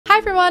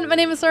everyone, my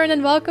name is Lauren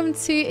and welcome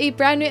to a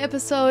brand new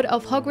episode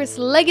of Hogwarts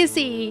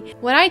Legacy.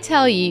 When I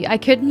tell you I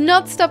could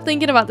not stop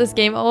thinking about this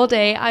game all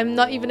day, I'm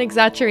not even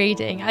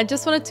exaggerating. I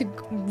just wanted to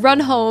run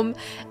home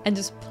and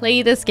just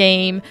play this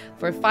game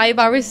for 5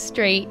 hours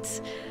straight.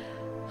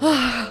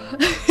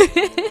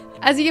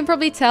 As you can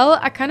probably tell,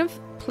 I kind of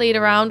played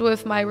around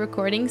with my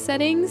recording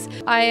settings.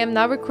 I am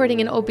now recording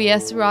in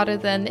OBS rather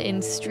than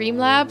in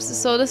Streamlabs,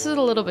 so this is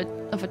a little bit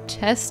of a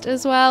test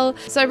as well.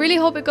 So I really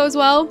hope it goes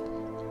well.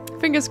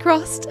 Fingers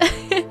crossed.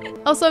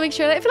 Also, make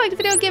sure that if you liked the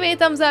video, give it a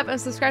thumbs up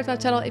and subscribe to my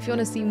channel if you want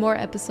to see more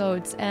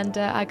episodes. And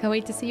I can't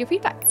wait to see your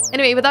feedback.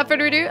 Anyway, without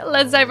further ado,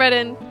 let's dive right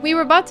in. We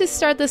were about to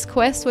start this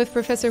quest with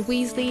Professor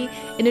Weasley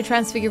in the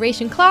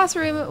Transfiguration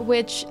classroom,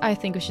 which I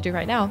think we should do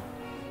right now.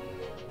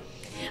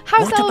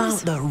 What about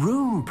the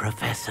room,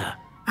 Professor?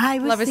 I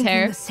was thinking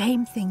hair. the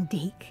same thing,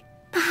 Deke.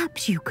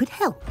 Perhaps you could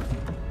help.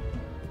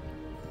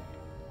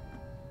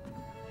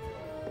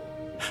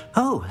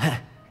 Oh,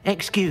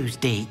 excuse,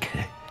 Deke.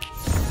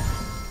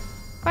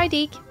 Bye,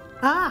 Deke.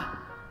 Ah,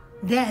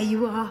 there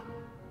you are.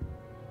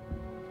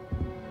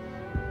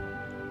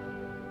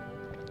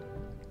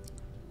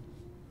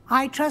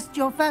 I trust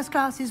your first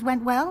classes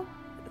went well?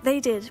 They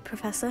did,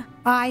 Professor.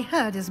 I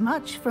heard as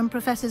much from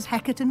Professors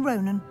Hecat and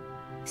Ronan.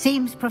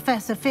 Seems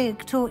Professor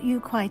Fig taught you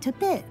quite a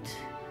bit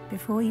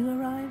before you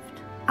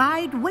arrived.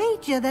 I'd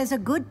wager there's a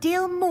good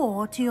deal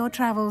more to your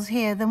travels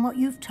here than what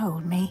you've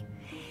told me.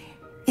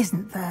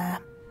 Isn't there?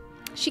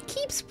 She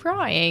keeps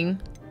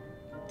prying.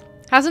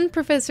 Hasn't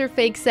Professor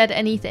Fig said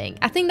anything?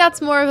 I think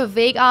that's more of a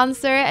vague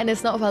answer and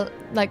it's not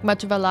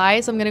much of a lie,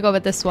 so I'm gonna go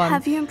with this one.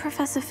 Have you and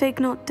Professor Fig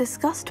not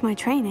discussed my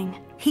training?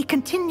 He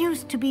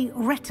continues to be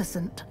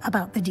reticent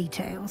about the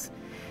details,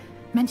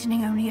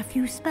 mentioning only a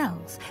few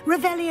spells.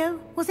 Revelio,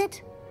 was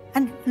it?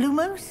 And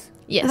Lumos?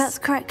 Yes. That's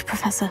correct,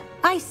 Professor.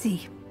 I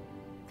see.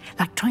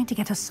 Like trying to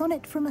get a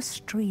sonnet from a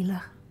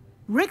streeler.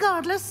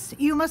 Regardless,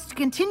 you must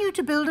continue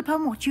to build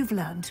upon what you've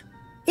learned.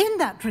 In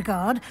that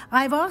regard,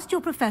 I've asked your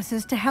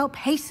professors to help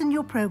hasten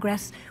your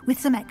progress with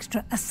some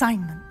extra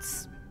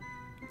assignments.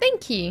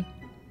 Thank you.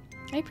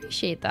 I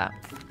appreciate that.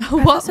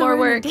 What more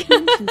work? Did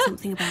mention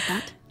something about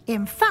that.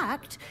 In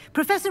fact,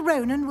 Professor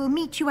Ronan will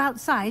meet you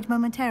outside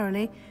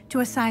momentarily to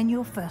assign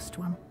your first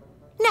one.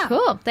 Now,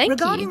 Cool, thank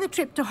regarding you. the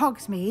trip to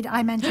Hogsmeade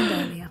I mentioned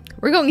earlier.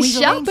 We're going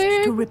We've arranged to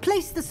shopping.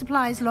 replace the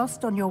supplies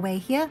lost on your way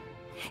here,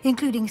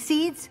 including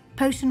seeds,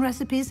 potion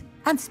recipes,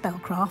 and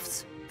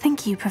spellcrafts.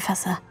 Thank you,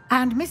 Professor.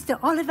 And Mr.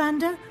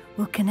 Ollivander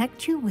will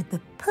connect you with the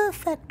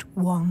perfect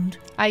wand.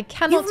 I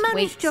cannot You've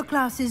managed wait. your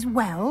classes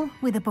well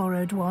with a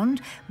borrowed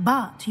wand,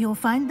 but you'll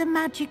find the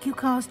magic you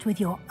cast with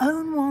your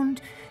own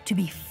wand to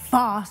be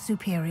far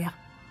superior.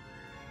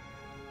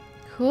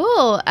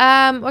 Cool.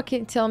 What can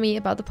you tell me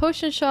about the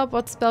potion shop?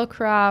 What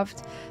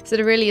spellcraft? So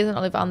there really isn't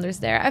Ollivanders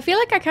there. I feel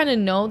like I kind of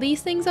know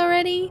these things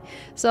already,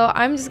 so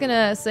I'm just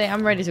gonna say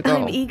I'm ready to go.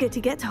 I'm eager to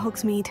get to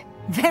Hogsmeade.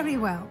 Very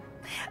well.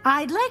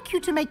 I'd like you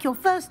to make your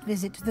first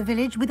visit to the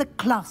village with a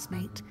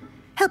classmate.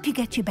 Help you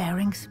get your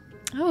bearings.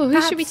 Oh,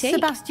 who should we Perhaps take?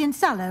 Sebastian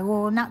Sallow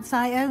or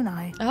Natsai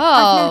Onai. Oh.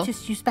 I've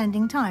noticed you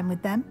spending time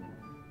with them.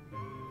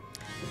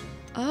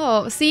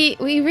 Oh, see,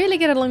 we really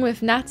get along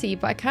with Natty,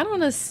 but I kind of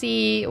want to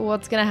see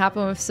what's going to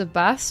happen with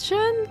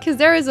Sebastian, because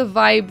there is a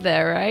vibe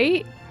there,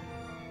 right?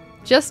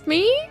 Just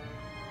me?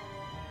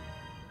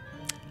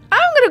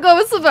 I'm going to go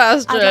with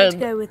Sebastian. I'd like to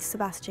go with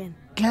Sebastian.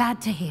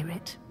 Glad to hear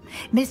it.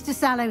 Mr.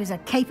 Sallow is a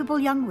capable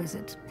young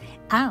wizard,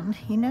 and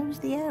he knows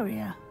the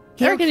area.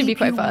 They're He'll gonna be keep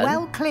quite you fun.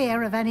 well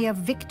clear of any of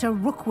Victor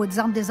Rookwood's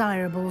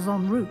undesirables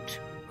en route.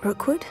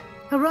 Rookwood?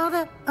 A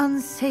rather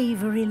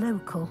unsavory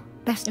local.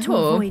 Best to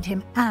Oh. avoid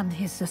him and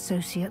his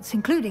associates,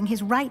 including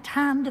his right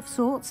hand of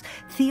sorts,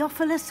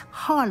 Theophilus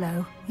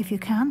Harlow, if you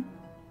can.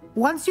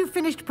 Once you've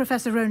finished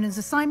Professor Ronan's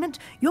assignment,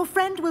 your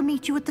friend will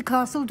meet you at the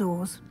castle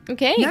doors.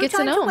 Okay, No good to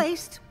time know. to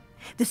waste.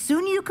 The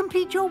sooner you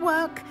complete your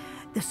work,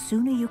 the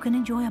sooner you can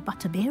enjoy a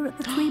butterbeer at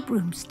the Three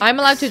Broomsticks. I'm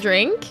allowed to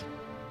drink?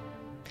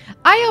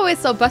 I always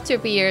saw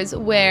butterbeers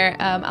were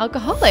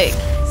alcoholic,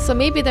 so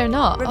maybe they're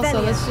not. Also,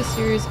 Revelio. let's just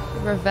use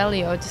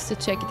Revelio just to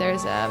check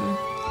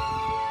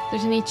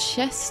there's any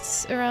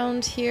chests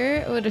around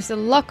here. Oh, there's a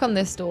lock on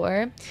this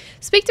door.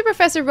 Speak to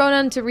Professor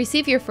Ronan to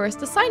receive your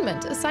first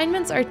assignment.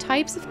 Assignments are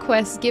types of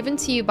quests given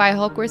to you by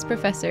Hogwarts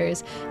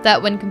professors that,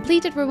 when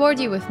completed, reward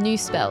you with new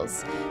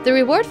spells. The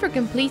reward for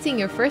completing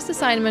your first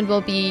assignment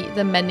will be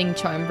the Mending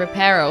Charm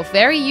Reparo.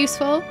 Very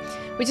useful,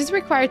 which is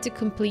required to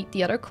complete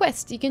the other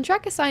quest. You can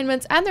track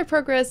assignments and their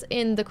progress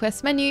in the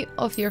quest menu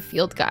of your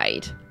field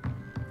guide.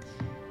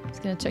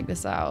 Just gonna check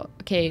this out.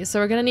 Okay, so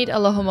we're gonna need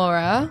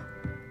Alohomora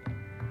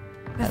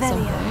at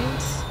some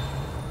point.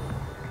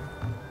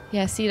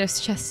 Yeah, see, there's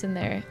chests in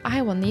there.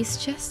 I want these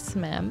chests,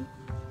 ma'am.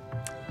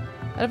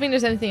 I don't think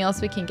there's anything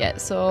else we can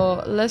get,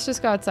 so let's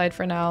just go outside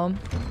for now.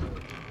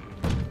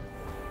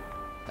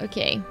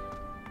 Okay.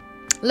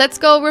 Let's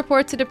go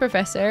report to the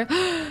professor.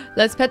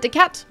 Let's pet the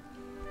cat.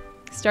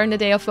 Starting the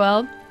day off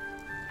well.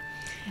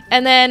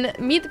 And then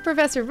meet the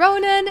Professor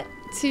Ronan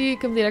to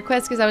complete our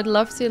quest, because I would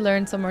love to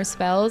learn some more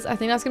spells. I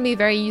think that's going to be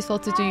very useful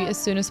to do as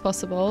soon as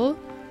possible.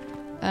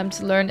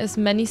 to learn as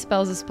many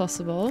spells as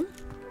possible.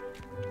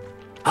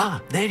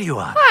 Ah, there you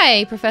are.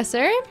 Hi,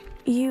 Professor.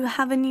 You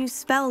have a new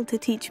spell to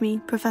teach me,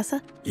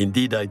 Professor?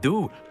 Indeed I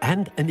do,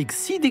 and an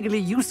exceedingly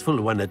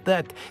useful one at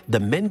that. The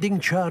mending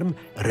charm,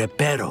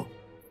 Reparo.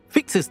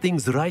 Fixes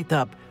things right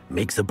up,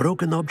 makes a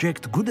broken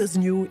object good as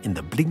new in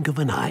the blink of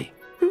an eye.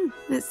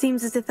 It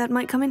seems as if that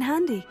might come in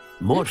handy.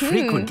 More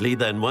frequently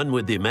than one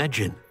would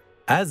imagine.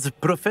 As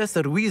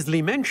Professor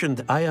Weasley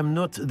mentioned, I am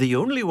not the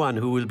only one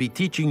who will be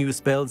teaching you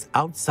spells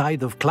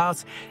outside of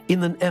class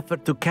in an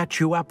effort to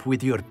catch you up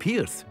with your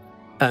peers.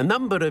 A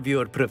number of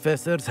your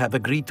professors have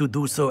agreed to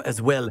do so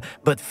as well,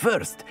 but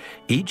first,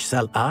 each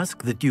shall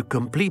ask that you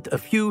complete a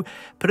few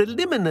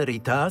preliminary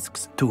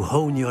tasks to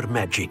hone your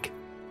magic.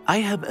 I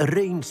have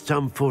arranged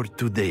some for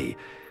today.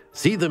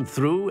 See them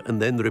through and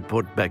then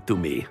report back to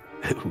me.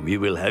 We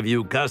will have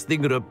you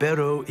casting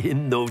Reparo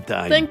in no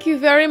time. Thank you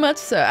very much,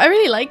 sir. I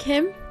really like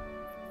him.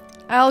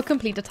 I'll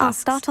complete the task. I'll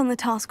start on the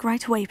task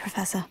right away,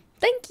 Professor.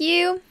 Thank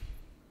you.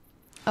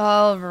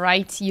 All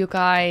right, you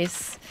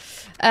guys.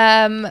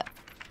 I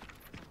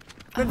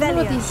don't know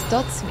what these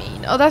dots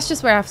mean. Oh, that's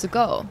just where I have to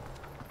go.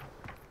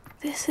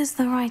 This is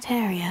the right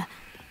area.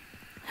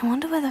 I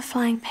wonder where the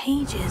flying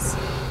page is.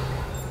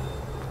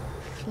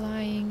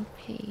 Flying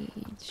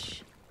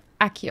page.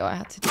 Accio, I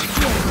had to do.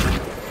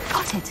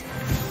 Got it.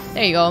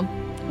 There you go.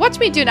 Watch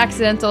me do an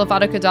accidental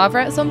Avada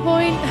Kedavra at some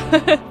point.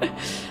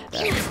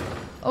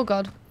 Oh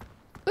god.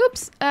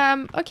 Oops.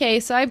 Okay,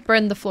 so I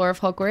burned the floor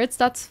of Hogwarts.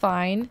 That's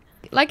fine.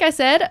 Like I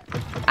said,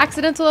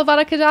 accidental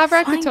Avada Kedavra,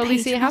 I could totally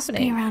see it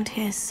happening. Must be around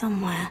here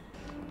somewhere.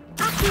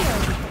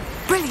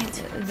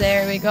 Brilliant.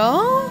 There we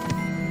go.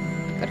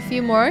 Got a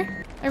few more.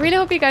 I really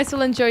hope you guys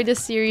will enjoy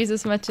this series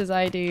as much as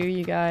I do,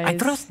 you guys. I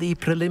trust the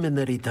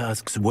preliminary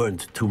tasks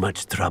weren't too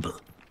much trouble.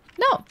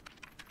 No,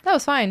 that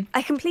was fine.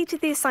 I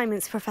completed the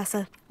assignments,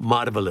 Professor.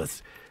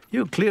 Marvelous.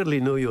 You clearly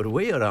know your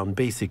way around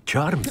basic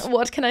charms.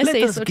 What can I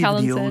say, so talented? Let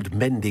us give the old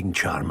mending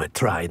charm a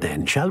try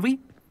then, shall we?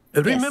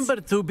 Remember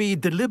to be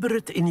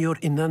deliberate in your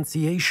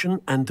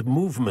enunciation and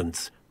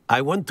movements.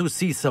 I want to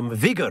see some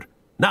vigor.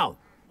 Now,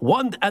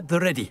 wand at the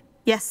ready.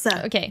 Yes,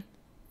 sir. Okay.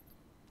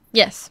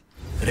 Yes.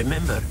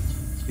 Remember,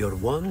 your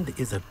wand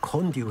is a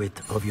conduit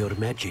of your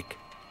magic.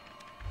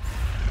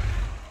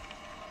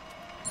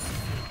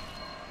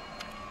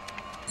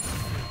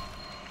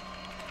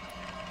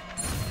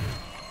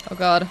 Oh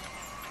god.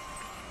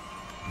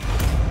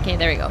 Okay,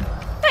 there we go.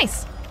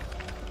 Nice.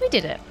 We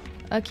did it.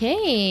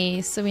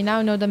 Okay, so we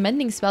now know the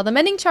mending spell. The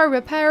mending charm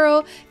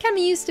Reparo can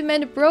be used to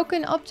mend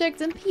broken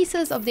objects and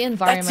pieces of the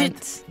environment.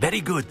 That's it.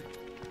 Very good.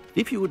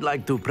 If you would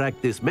like to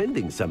practice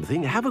mending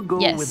something, have a go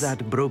with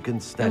that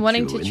broken statue. I'm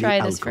wanting to try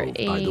this for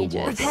ages.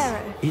 ages.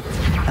 It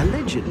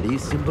allegedly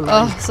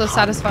symbolizes. Oh, so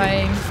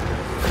satisfying.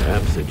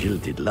 Perhaps a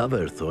jilted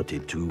lover thought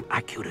it too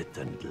accurate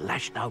and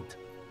lashed out.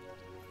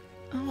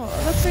 Oh,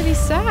 that's really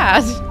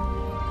sad.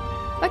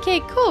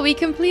 Okay, cool. We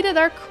completed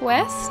our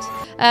quest.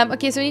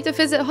 Okay, so we need to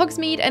visit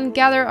Hogsmeade and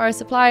gather our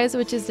supplies,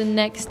 which is the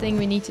next thing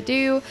we need to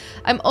do.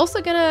 I'm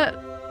also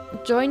gonna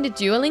join the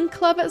dueling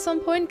club at some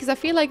point because I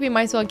feel like we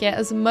might as well get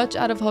as much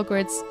out of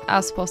Hogwarts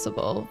as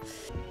possible.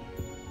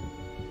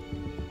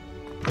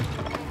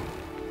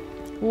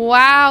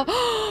 Wow.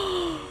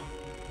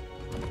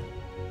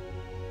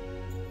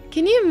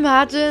 Can you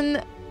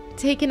imagine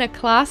taking a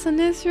class in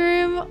this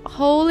room?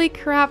 Holy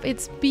crap,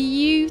 it's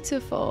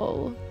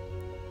beautiful.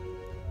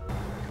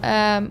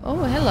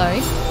 Oh, hello.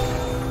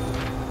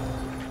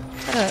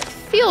 Got a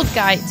field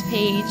guides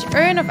page.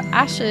 Urn of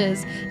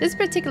Ashes. This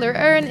particular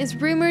urn is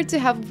rumored to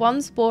have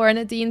once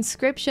borne the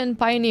inscription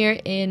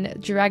pioneer in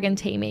dragon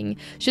taming.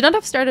 Should not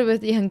have started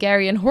with the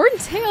Hungarian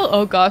horntail.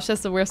 Oh gosh,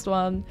 that's the worst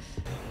one.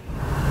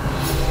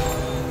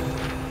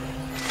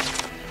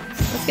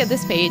 Let's get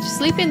this page.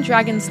 Sleeping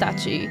Dragon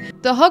Statue.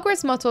 The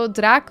Hogwarts motto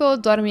Draco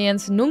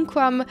dormiens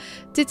nunquam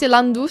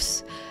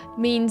titilandus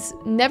means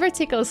never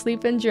tickle a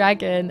sleeping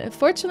dragon.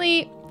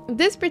 Fortunately,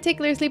 this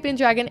particular sleeping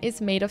dragon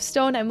is made of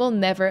stone and will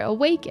never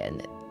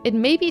awaken. It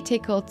may be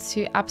tickled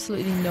to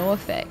absolutely no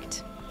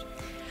effect.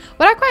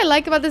 What I quite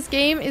like about this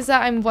game is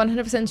that I'm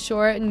 100%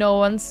 sure no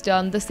one's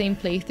done the same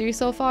playthrough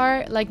so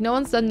far. Like, no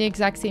one's done the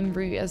exact same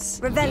route as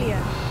Revelio.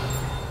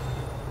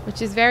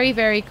 Which is very,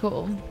 very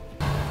cool.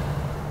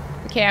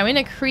 Okay, I'm in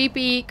a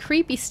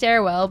creepy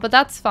stairwell, but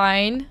that's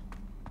fine.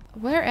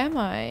 Where am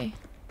I?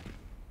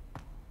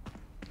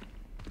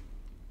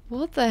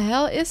 What the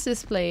hell is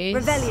this place?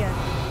 Revelio.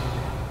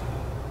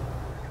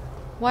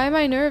 Why am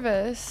I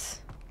nervous?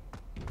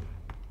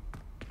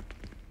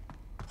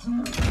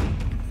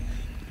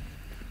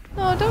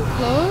 No, don't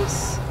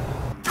close.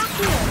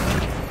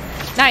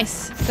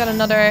 Nice. Got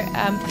another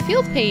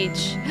field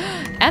page.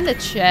 And a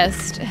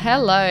chest.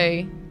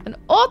 Hello. An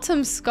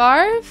autumn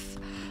scarf.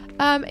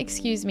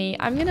 Excuse me.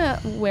 I'm gonna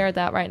wear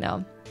that right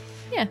now.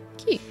 Yeah,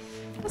 cute.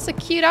 That's a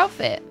cute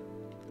outfit.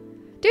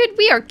 Dude,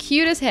 we are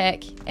cute as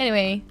heck.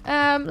 Anyway,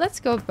 let's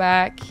go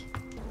back.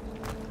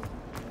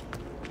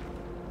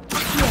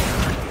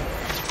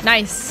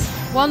 Nice.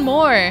 One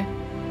more.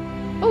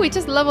 Oh, we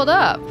just leveled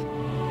up.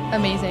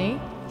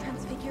 Amazing.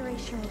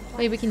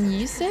 Wait, we can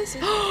use this?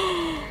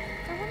 I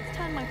want to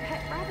turn my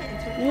pet rabbit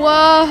into a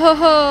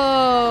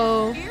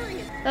Whoa!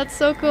 That's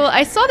so cool.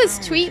 I saw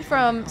this tweet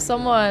from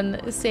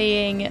someone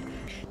saying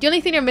the only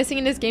thing they're missing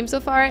in this game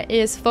so far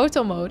is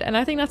photo mode, and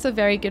I think that's a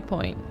very good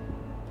point.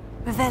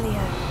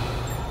 Revelio.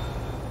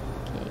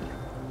 Okay,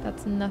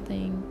 that's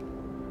nothing.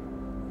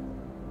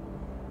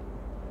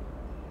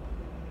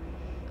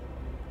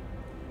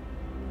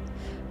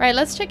 Right,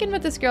 let's check in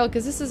with this girl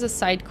because this is a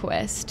side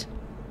quest.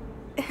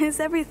 Is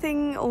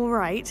everything all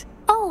right?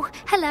 Oh,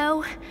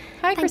 hello.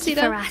 Hi, Thank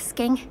Cressida. you for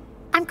asking.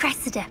 I'm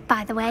Cressida,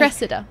 by the way.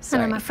 Cressida,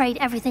 sorry. And I'm afraid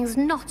everything's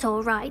not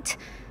all right.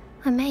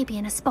 I may be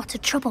in a spot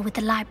of trouble with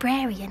the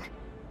librarian.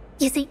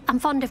 You see, I'm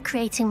fond of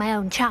creating my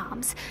own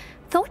charms.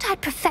 Thought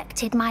I'd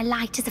perfected my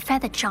light as a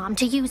feather charm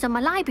to use on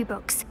my library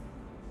books.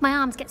 My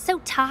arms get so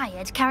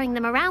tired carrying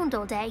them around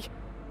all day.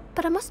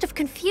 But I must have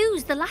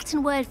confused the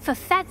Latin word for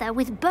feather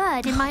with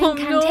bird in my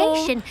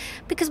incantation,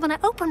 because when I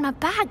opened my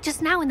bag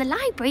just now in the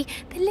library,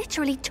 they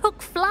literally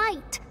took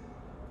flight.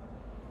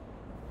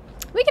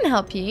 We can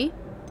help you.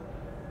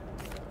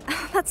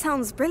 That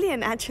sounds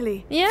brilliant,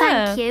 actually. Yeah.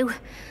 Thank you.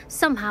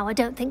 Somehow I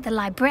don't think the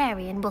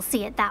librarian will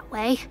see it that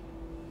way.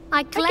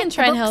 I collect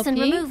try the and books help and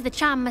you. remove the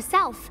charm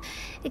myself,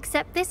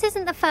 except this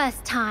isn't the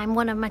first time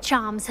one of my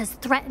charms has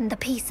threatened the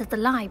peace of the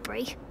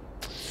library.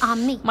 Our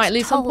meet Might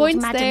lose some told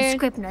points Madame there.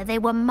 Scribner they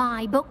were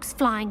my books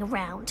flying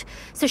around,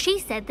 so she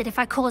said that if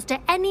I caused her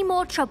any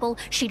more trouble,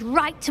 she'd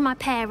write to my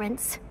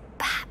parents.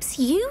 Perhaps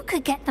you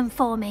could get them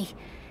for me.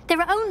 There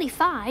are only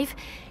 5.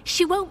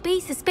 She won't be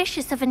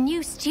suspicious of a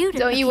new student.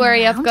 Don't you looking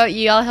worry, I've around. got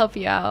you. I'll help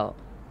you out.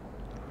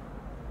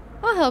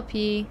 I'll help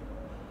you.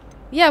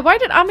 Yeah, why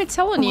did Amit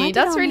tell on you?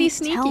 That's really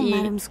sneaky. Tell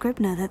Madame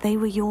Scribner that they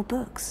were your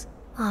books.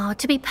 Oh,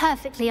 to be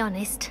perfectly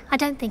honest, I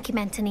don't think he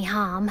meant any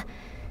harm.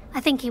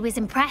 I think he was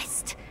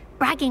impressed,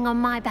 bragging on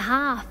my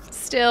behalf.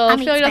 Still, I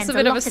Amit feel like that's a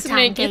spends bit of a lot time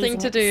sneaky thing gazing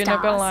to at do,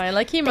 not gonna stars, lie.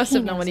 Like, he but must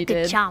have known knows what he a good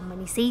did. charm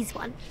when he sees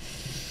one.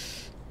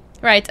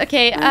 Right,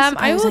 okay,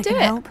 I will do can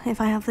it. help if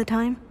I have the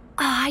time.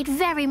 Oh, I'd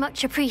very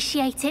much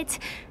appreciate it.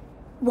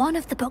 One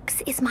of the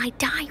books is my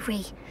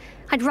diary.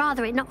 I'd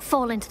rather it not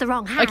fall into the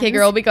wrong hands. Okay,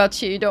 girl, we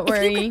got you. Don't If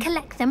you worry. could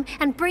collect them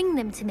and bring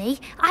them to me,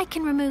 I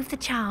can remove the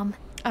charm.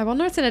 I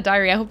wonder what's in a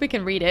diary. I hope we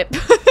can read it.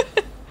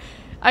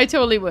 I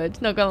totally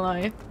would, not gonna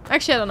lie.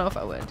 Actually, I don't know if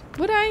I would.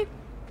 Would I?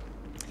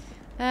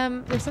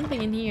 There's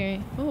something in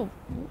here. Oh,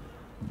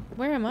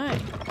 where am I?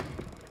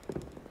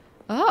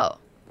 Oh.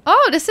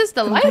 Oh, this is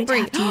the I'm going to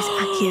library. have to use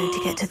Accio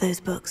to get to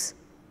those books.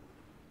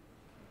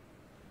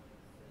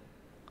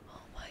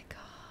 Oh my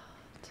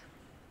god.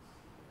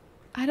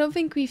 I don't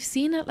think we've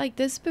seen it like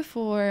this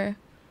before.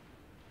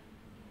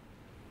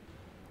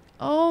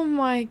 Oh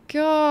my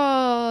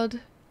god.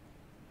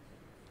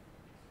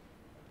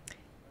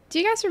 Do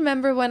you guys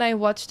remember when I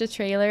watched the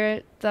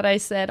trailer that I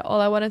said all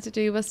I wanted to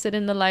do was sit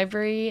in the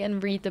library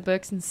and read the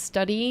books and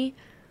study?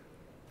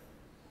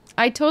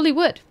 I totally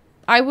would.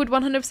 I would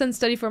 100%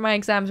 study for my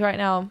exams right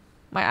now.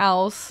 My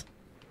owls.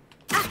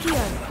 Accio!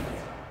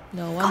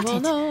 No one Got will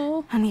it.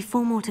 know. Only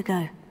 4 more to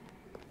go.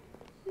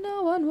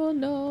 No one will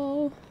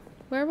know.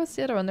 Where was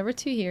the other one? There were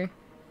 2 here.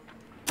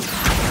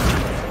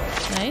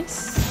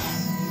 Nice.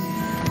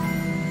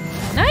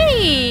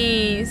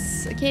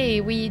 Nice!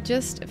 Okay, we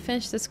just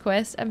finished this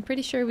quest. I'm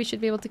pretty sure we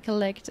should be able to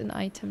collect an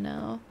item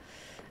now.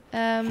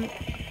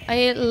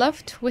 I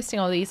love twisting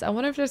all these. I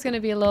wonder if there's going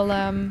to be a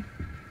little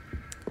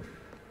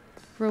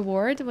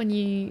reward when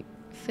you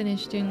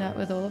finish doing that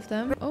with all of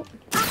them. Oh,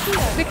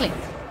 quickly.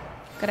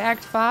 Gotta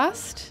act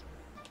fast.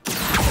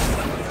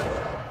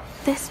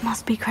 This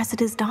must be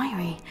Cressida's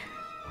diary.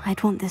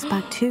 I'd want this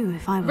back too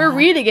if I were We're her.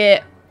 reading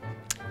it.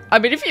 I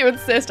mean, if you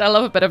insist, I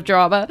love a bit of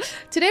drama.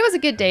 Today was a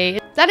good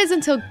day. That is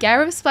until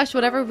Gareth splashed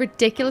whatever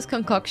ridiculous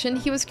concoction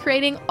he was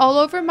creating all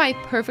over my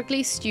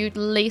perfectly stewed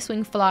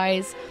lacewing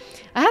flies.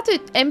 I had to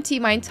empty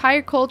my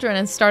entire cauldron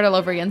and start all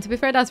over again. To be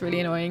fair, that's really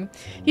annoying.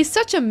 He's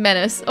such a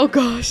menace. Oh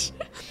gosh.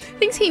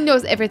 Thinks he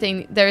knows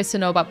everything there is to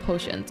know about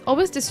potions.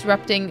 Always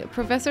disrupting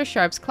Professor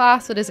Sharp's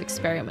class with his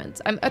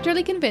experiments. I'm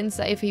utterly convinced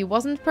that if he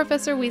wasn't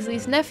Professor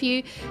Weasley's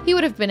nephew, he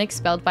would have been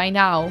expelled by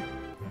now.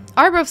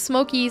 Arbor of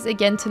Smokies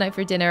again tonight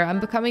for dinner. I'm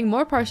becoming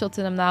more partial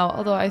to them now,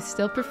 although I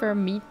still prefer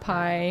meat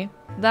pie.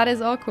 That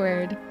is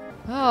awkward.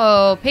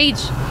 Oh,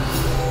 page.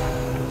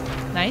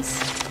 Nice.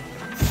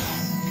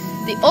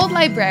 The old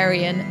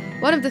librarian.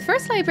 One of the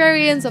first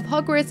librarians of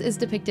Hogwarts is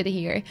depicted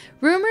here.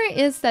 Rumor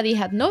is that he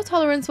had no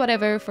tolerance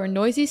whatever for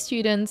noisy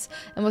students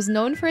and was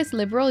known for his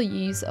liberal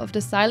use of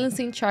the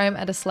silencing charm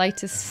at a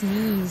slightest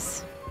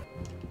sneeze.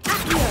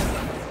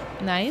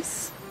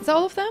 Nice. Is that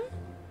all of them?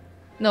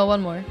 No,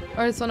 one more. Or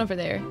there's one over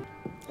there.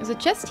 There's a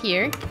chest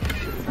here.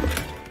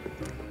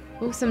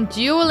 Oh, some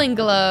dueling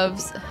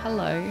gloves.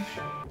 Hello.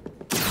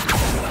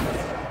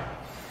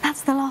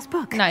 That's the last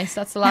book. Nice,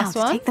 that's the last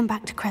now to one. take them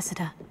back to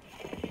Cressida.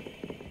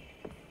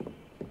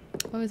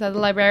 Oh, is that the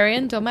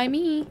librarian? Don't mind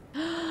me.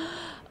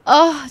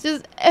 Oh,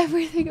 just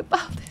everything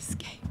about this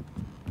game.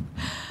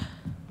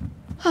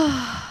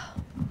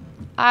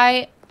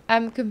 I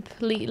am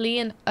completely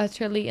and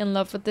utterly in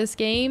love with this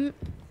game.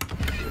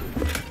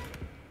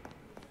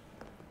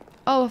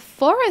 Oh, a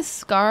forest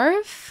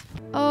scarf.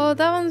 Oh,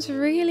 that one's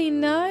really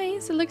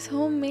nice. It looks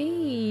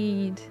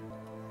homemade.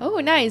 Oh,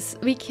 nice.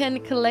 We can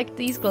collect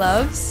these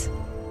gloves.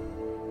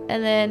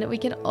 And then we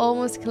can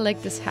almost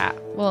collect this hat.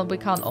 Well, we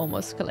can't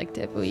almost collect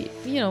it, but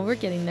we're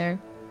getting there.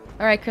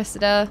 All right,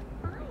 Cressida.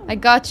 I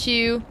got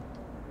you.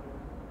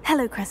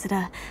 Hello,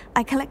 Cressida.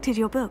 I collected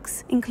your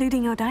books,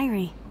 including your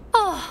diary.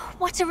 Oh,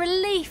 what a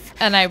relief.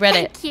 And I read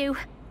it. Thank you.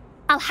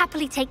 I'll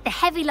happily take the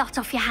heavy lot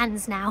off your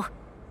hands now.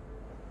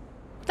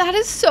 That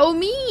is so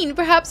mean.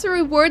 Perhaps a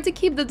reward to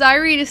keep the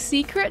diary a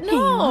secret?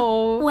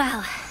 No.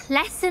 Well,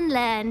 lesson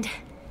learned.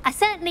 I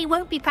certainly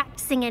won't be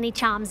practicing any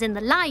charms in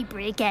the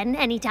library again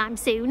anytime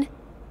soon.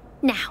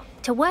 Now,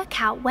 to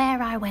work out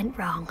where I went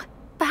wrong.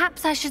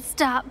 Perhaps I should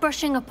start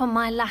brushing up on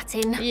my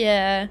Latin.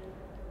 Yeah,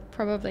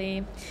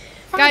 probably.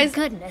 Thank Guys,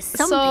 goodness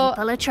some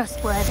people are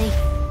trustworthy.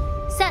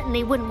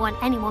 Certainly wouldn't want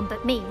anyone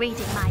but me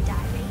reading my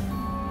diary.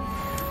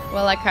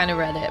 Well, I kind of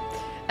read it.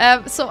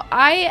 So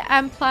I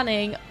am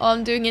planning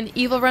on doing an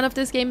evil run of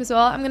this game as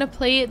well. I'm going to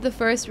play the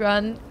first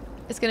run.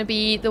 It's going to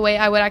be the way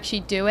I would actually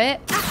do it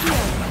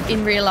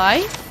in real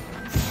life.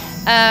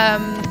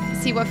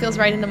 See what feels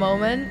right in the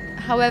moment.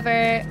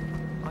 However,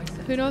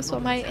 who knows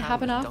what might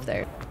happen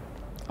after.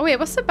 Oh wait,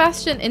 was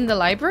Sebastian in the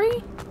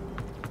library?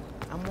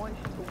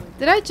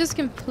 Did I just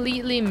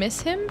completely miss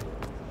him?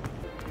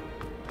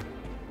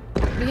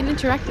 We can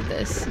interact with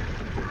this.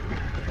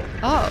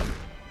 Oh.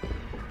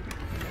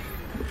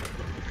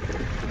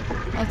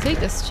 I'll take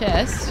this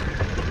chest.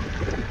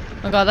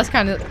 Oh god, that's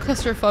kind of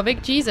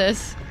claustrophobic.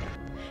 Jesus.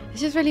 It's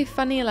just really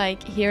funny,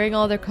 like, hearing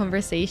all their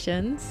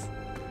conversations.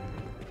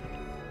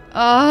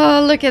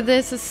 Oh, look at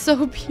this. It's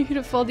so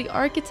beautiful. The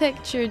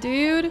architecture,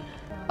 dude.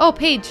 Oh,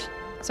 Paige.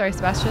 Sorry,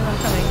 Sebastian. I'm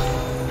coming.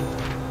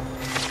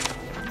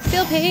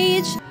 Still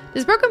Paige.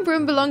 This broken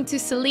broom belonged to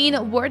Celine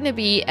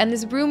Wartnaby and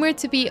is rumored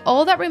to be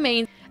all that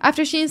remains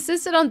after she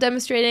insisted on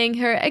demonstrating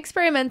her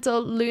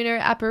experimental lunar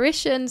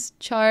apparitions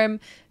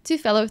charm to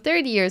fellow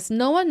third years.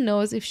 No one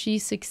knows if she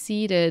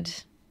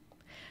succeeded.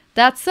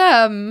 That's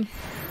kind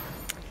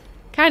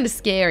of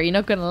scary,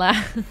 not gonna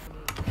lie.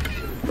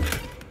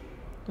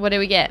 What do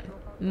we get?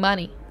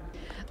 Money.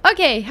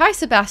 Okay, hi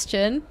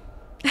Sebastian.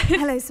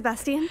 Hello,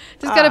 Sebastian.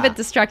 Just got a bit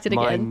distracted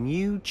my again.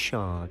 new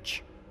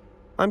charge.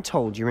 I'm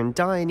told you're in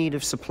dire need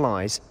of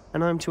supplies,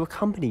 and I'm to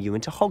accompany you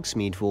into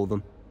Hogsmeade for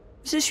them.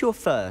 Is this your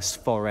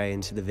first foray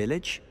into the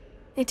village?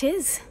 It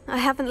is. I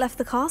haven't left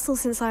the castle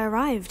since I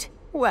arrived.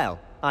 Well,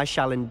 I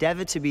shall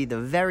endeavour to be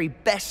the very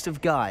best of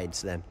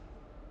guides, then.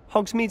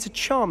 Hogsmeade's a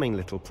charming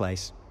little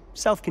place.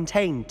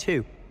 Self-contained,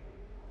 too.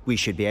 We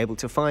should be able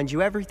to find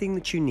you everything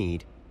that you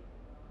need.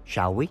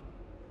 Shall we?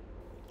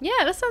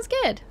 Yeah, that sounds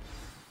good.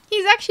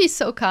 He's actually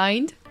so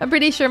kind. I'm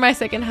pretty sure my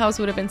second house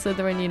would have been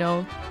Slytherin, you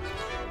know.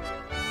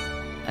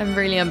 I'm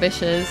really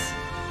ambitious.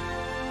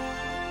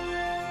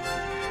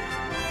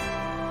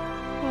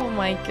 Oh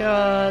my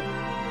god.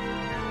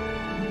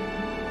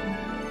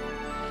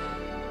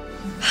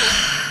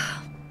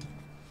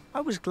 I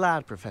was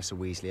glad Professor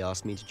Weasley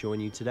asked me to join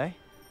you today.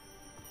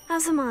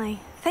 As am I.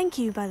 Thank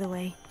you, by the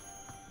way.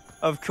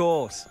 Of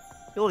course.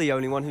 You're the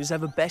only one who's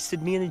ever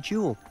bested me in a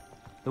duel.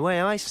 The way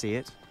I see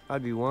it,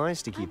 I'd be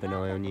wise to keep an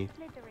eye on you.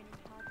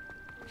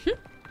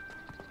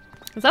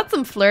 Is that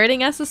some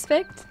flirting, I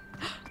suspect?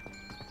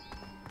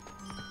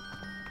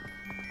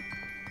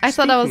 I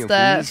thought that was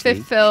the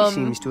fifth film. She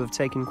seems to have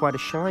taken quite a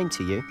shine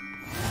to you.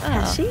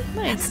 Has she?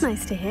 Nice. That's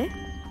nice to hear.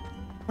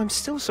 I'm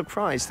still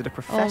surprised that a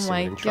professor would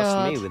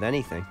entrust me with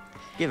anything,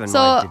 given So,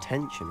 my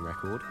detention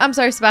record. I'm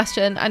sorry,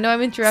 Sebastian. I know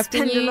I'm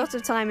interrupting Spend you. a lot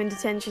of time in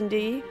detention, do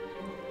you?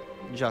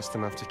 Just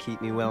enough to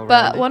keep me well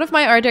But rounded. one of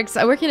my art directors,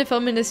 I work in the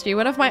film industry,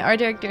 one of my art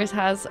directors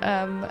has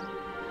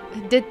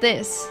did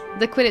this,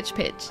 the Quidditch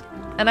pitch.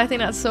 And I think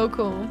that's so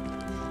cool.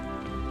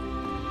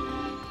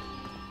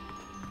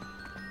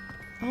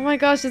 Oh my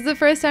gosh, this is the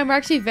first time we're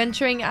actually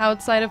venturing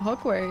outside of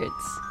Hogwarts.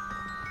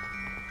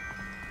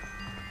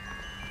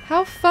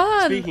 How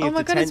fun! Speaking Oh of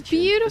my god, it's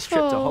detention, this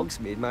trip to beautiful.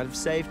 Hogsmeade might have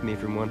saved me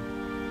from one.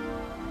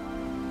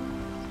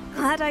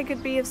 Glad I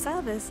could be of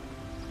service.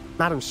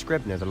 Madam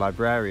Scribner, the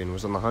librarian,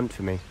 was on the hunt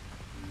for me,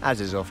 as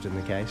is often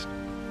the case.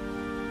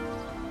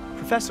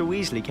 Professor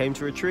Weasley came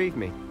to retrieve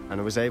me, and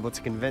I was able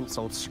to convince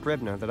old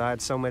Scribner that I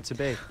had somewhere to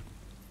be.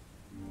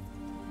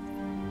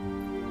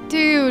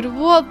 Dude,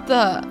 what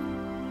the...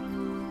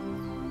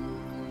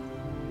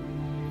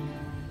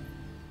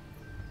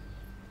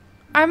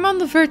 I'm on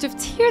the verge of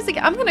tears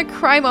again. I'm gonna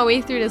cry my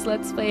way through this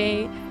Let's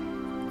Play.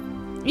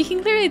 You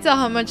can clearly tell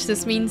how much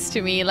this means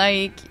to me,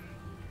 like...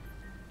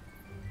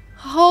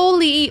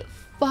 Holy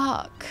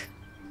fuck.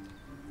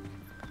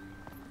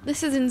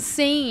 This is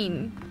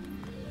insane.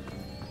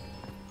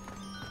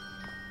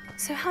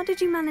 So how did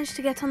you manage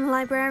to get on the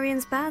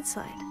librarian's bad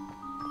side?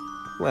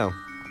 Well,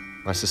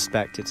 I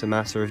suspect it's a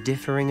matter of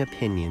differing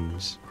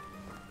opinions.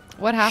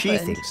 What happened? She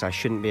thinks I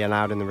shouldn't be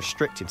allowed in the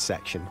restricted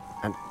section,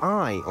 and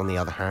I, on the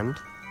other hand,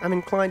 am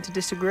inclined to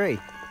disagree.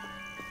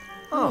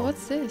 Oh,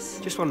 what's this?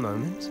 Just one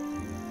moment.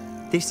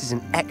 This is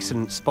an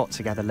excellent spot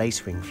to gather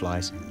lacewing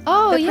flies.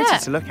 Oh, They're yeah.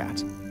 pretty to look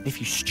at. If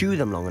you stew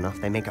them long enough,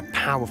 they make a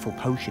powerful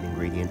potion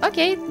ingredient.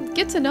 Okay,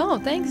 good to know.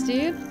 Thanks,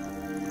 dude.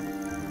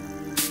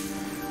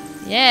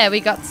 Yeah, we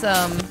got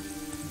some.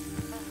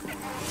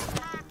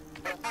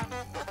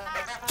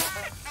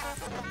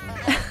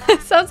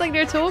 Sounds like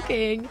they're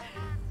talking.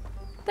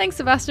 Thanks,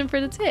 Sebastian, for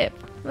the tip.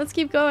 Let's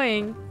keep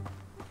going.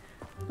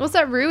 What's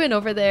that ruin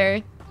over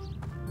there?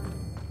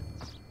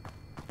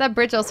 That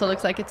bridge also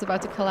looks like it's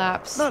about to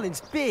collapse.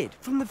 Merlin's beard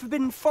from the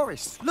Forbidden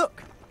Forest.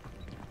 Look.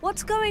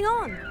 What's going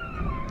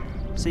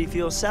on? See for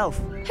yourself.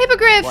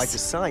 Hippogriffs! Quite a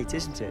sight,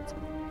 isn't it?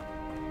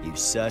 You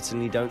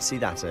certainly don't see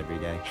that every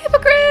day.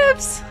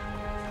 Hippogriffs!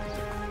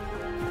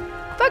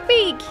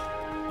 Buckbeak!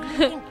 You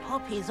think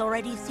Poppy's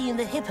already seen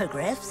the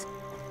hippogriffs?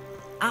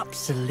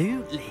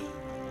 Absolutely.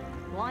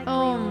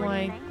 Oh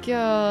my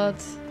god.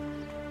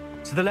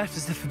 To the left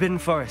is the Forbidden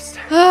Forest.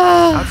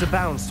 Out of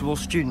bounds to all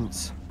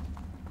students.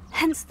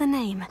 Hence the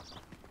name.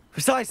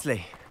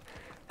 Precisely.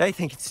 They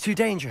think it's too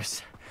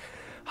dangerous.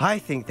 I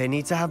think they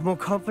need to have more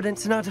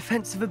confidence in our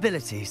defensive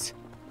abilities.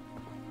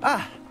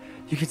 Ah,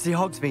 you can see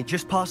Hogsmeade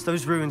just past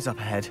those ruins up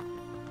ahead.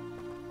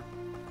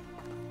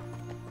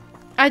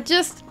 I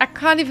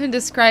can't even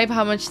describe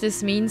how much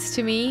this means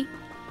to me.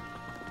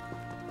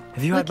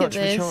 Have you had Look at much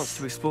of a this. chance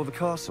to explore the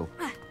castle?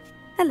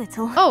 A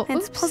little. Oh,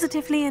 It's oops.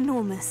 positively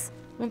enormous.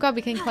 Oh god,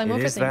 we can climb It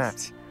over is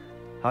things.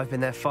 that. I've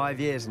been there 5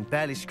 years and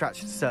barely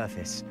scratched the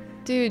surface.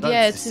 Dude, Loads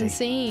yeah, to it's see,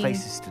 insane.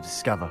 Places to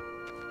discover.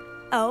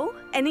 Oh,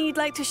 any you'd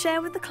like to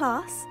share with the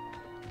class?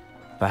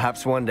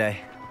 Perhaps one day.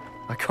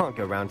 I can't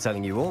go around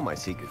telling you all my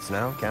secrets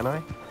now, can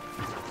I?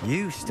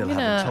 You still I'm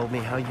gonna- haven't told me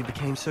how you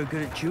became so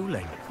good at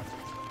dueling.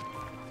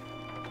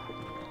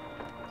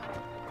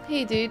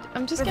 Hey dude,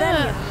 I'm just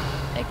gonna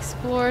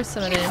explore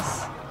some of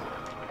this.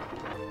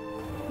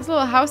 There's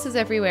little houses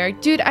everywhere.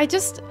 Dude, I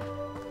don't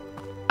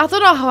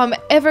know how I'm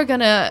ever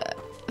gonna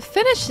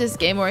finish this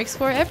game or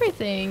explore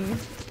everything.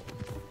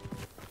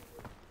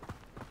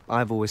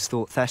 I've always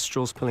thought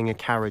Thestrals pulling a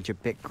carriage a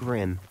bit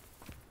grim.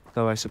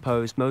 Though I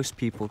suppose most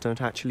people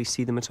don't actually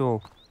see them at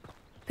all.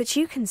 But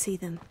you can see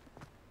them.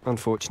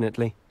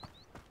 Unfortunately.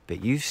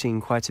 But you've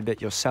seen quite a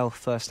bit yourself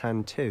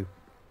firsthand too.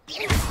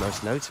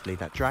 Most notably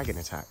that dragon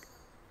attack.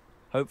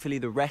 Hopefully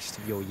the rest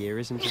of your year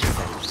isn't as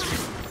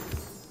intense.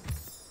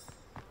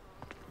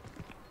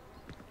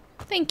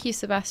 Thank you,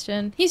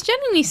 Sebastian. He's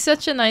genuinely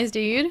such a nice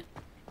dude.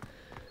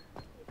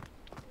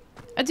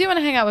 I do want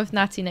to hang out with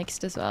Natty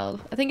next as well.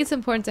 I think it's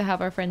important to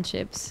have our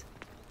friendships.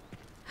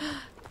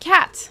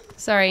 Cat!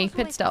 Sorry,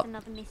 pit stop.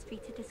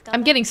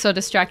 I'm getting so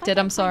distracted,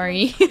 I'm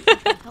sorry.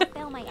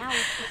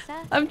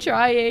 I'm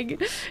trying.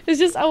 It's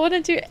just, I want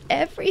to do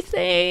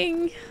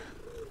everything.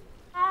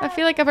 I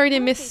feel like I've already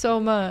missed so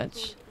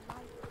much.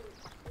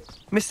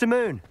 Mr.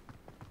 Moon!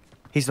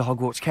 He's the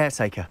Hogwarts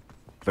caretaker.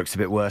 Looks a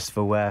bit worse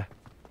for wear.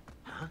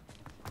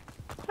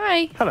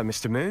 Hi. Hello,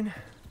 Mr. Moon.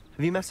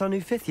 Have you met our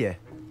new 5th year?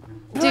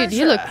 Dude,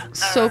 you look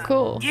so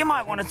cool. You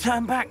might want to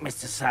turn back,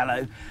 Mr.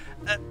 Sallow.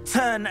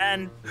 Turn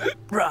and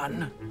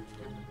run.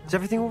 Is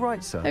everything all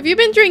right, sir? Have you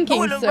been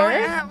drinking, Look sir?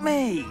 right at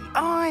me.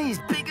 Eyes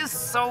big as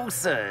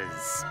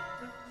saucers.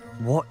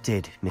 What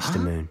did,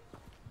 Mr. Moon?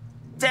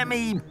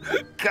 Demi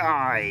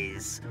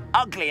guys.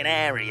 Ugly and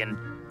airy and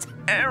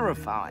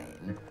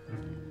terrifying.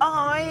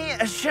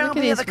 I shall Look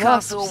at be at the these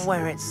castle wasps.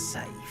 where it's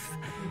safe.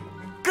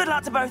 Good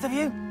luck to both of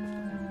you.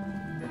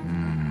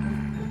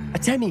 A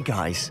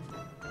demi-guise?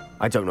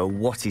 I don't know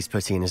what he's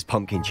putting in his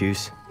pumpkin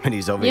juice, but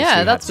he's obviously Yeah,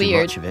 had that's too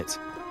weird. much of it.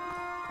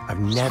 I've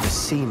never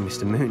seen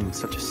Mr. Moon in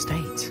such a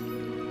state.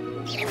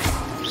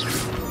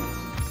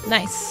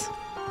 Nice.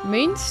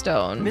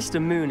 Moonstone.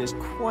 Mr. Moon is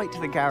quite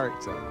the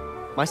character.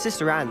 My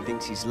sister Anne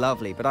thinks he's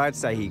lovely, but I'd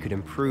say he could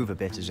improve a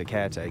bit as a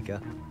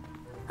caretaker.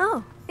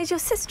 Oh, is your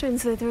sister in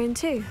Slytherin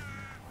too?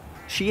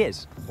 She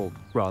is, or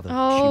rather, she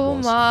Oh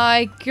was.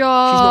 my She's not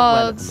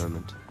well at god. the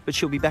moment, but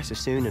she'll be better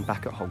soon and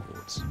back at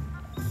Hogwarts.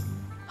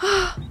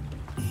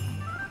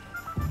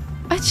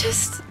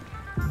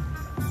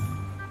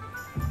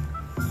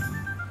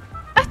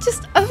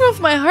 I don't know if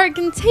my heart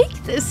can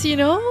take this, you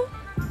know?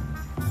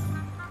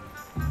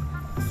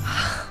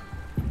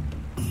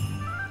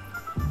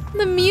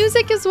 The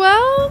music as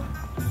well?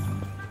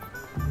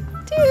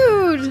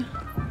 Dude,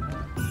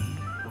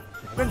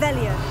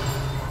 Revelio.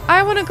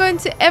 I want to go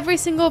into every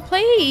single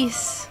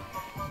place.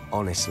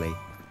 Honestly,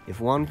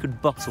 if one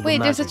could bottle Wait,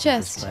 the there's a magic of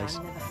this chest.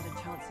 place,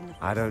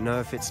 I don't know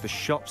if it's the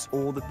shops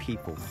or the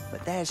people,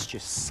 but there's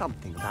just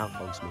something about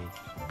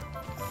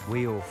Hogsmeade.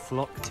 We all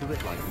flock to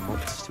it like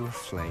moths to a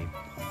flame.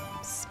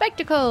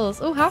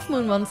 Spectacles. Oh, Half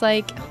Moon one's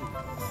like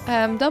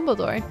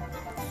Dumbledore.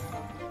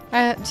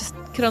 I just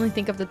could only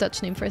think of the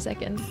Dutch name for a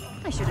second.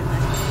 I should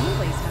imagine you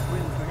always have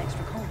room for an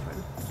extra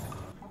cauldron.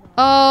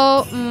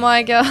 Oh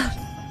my god.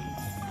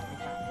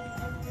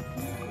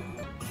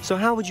 So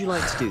how would you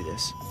like to do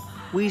this?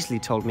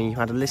 Weasley told me you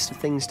had a list of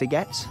things to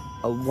get,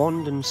 a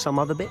wand and some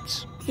other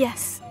bits.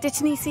 Yes,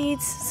 Dittany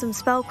seeds, some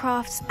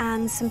spellcrafts,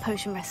 and some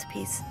potion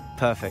recipes.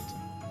 Perfect.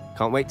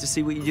 Can't wait to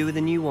see what you do with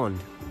the new wand.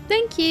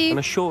 Thank you. And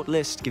a short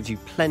list gives you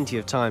plenty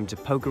of time to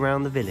poke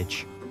around the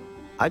village.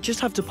 I just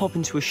have to pop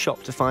into a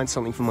shop to find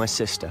something for my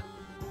sister.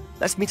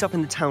 Let's meet up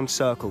in the town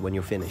circle when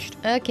you're finished.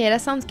 Okay,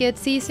 that sounds good.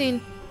 See you soon.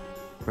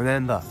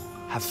 Remember,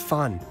 have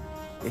fun.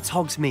 It's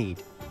Hogsmeade.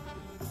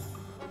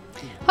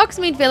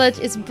 Hogsmeade Village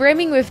is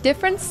brimming with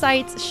different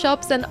sites,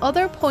 shops, and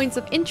other points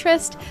of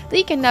interest that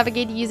you can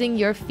navigate using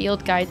your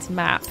field guide's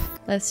map.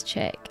 Let's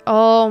check.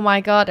 Oh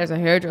my god, there's a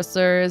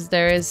hairdresser's,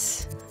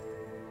 there's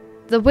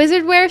the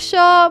wizard wear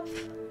shop.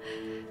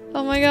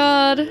 Oh my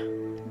god.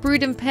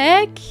 Brood and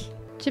Peck,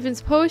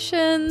 Chippen's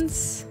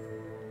Potions,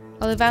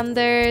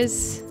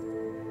 Ollivanders,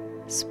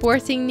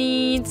 Sporting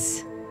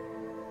Needs,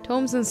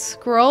 Tomes and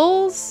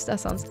Scrolls.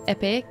 That sounds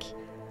epic.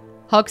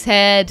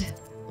 Hogshead.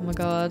 Oh my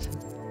god.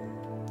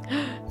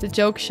 The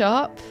Joke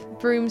Shop,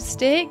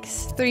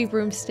 Broomsticks, 3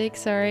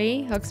 broomsticks,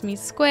 sorry. Hogsmeade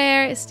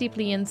Square,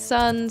 Steepley and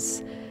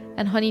Sons,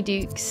 and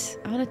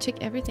Honeydukes. I want to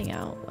check everything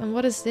out. And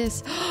what is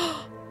this?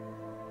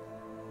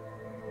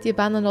 The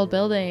abandoned old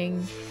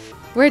building.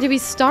 Where do we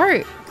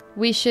start?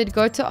 We should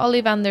go to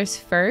Ollivanders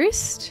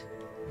first.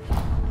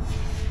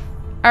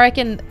 I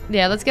reckon,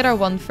 yeah, let's get our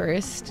one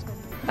first.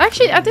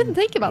 Actually, I didn't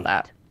think about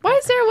that. Why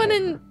is there one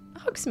in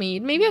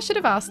Hogsmeade? Maybe I should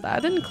have asked that. I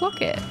didn't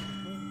clock it.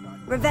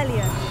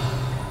 Revelio.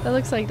 That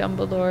looks like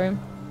Dumbledore.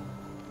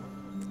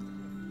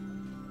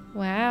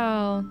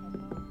 Wow.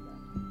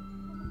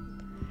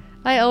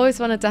 I always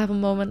wanted to have a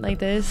moment like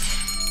this.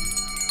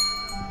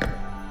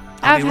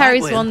 I have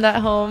Harry's wand at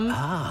home.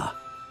 Ah,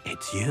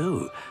 it's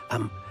you.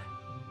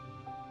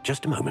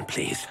 Just a moment,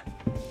 please.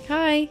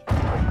 Hi.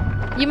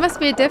 You must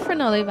be a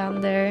different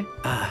Ollivander.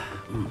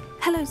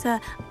 Hello, sir.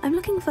 I'm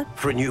looking for...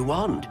 For a new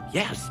wand,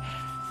 yes.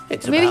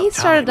 It's Maybe about he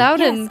started time. out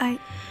in...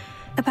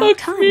 About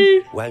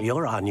time. Well,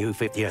 you're our new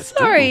 5th-year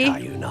Sorry. student,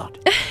 are you not?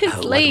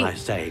 It's late. What am I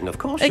saying? Of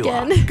course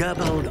Again. you are.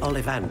 Gerbold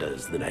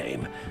Ollivander's the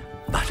name.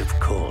 But of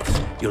course,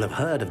 you'll have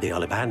heard of the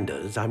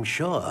Ollivanders, I'm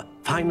sure.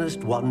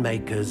 Finest wand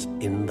makers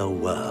in the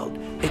world.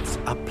 It's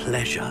a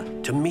pleasure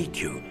to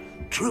meet you,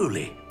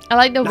 truly. I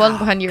like the one Now,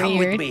 behind your come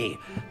ear. with me.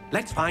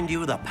 Let's find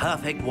you the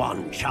perfect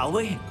wand, shall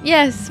we?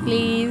 Yes,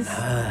 please.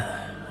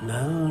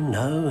 No,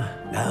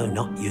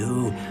 not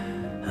you.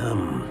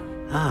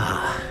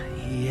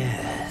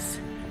 Yes.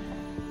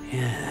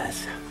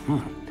 Yes.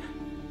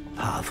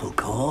 Powerful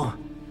core.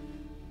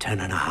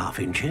 10.5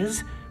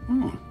 inches.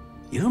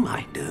 You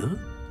might do.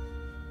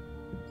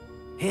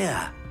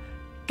 Here.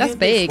 That's give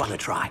big. This one a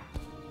try.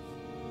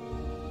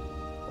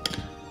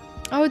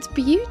 Oh, it's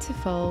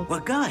beautiful.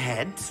 Well, go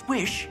ahead.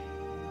 Swish.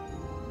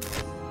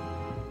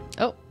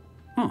 Oh.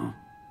 No.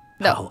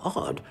 How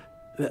odd.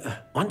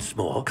 Once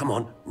more. Come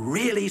on.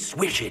 Really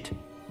swish it.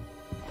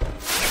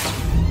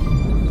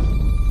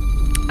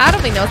 I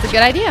don't think that was a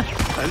good idea.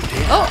 Oh,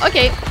 dear. Oh,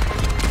 okay.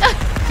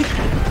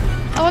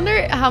 I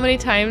wonder how many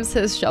times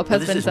his shop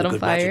has been set on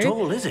fire. This isn't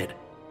good match at all, is it?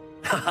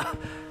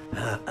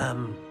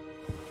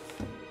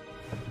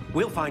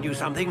 We'll find you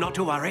something, not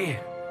to worry.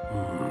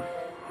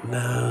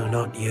 No,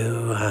 not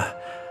you.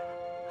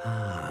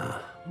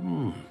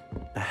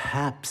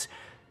 Perhaps.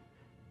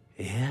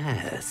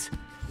 Yes.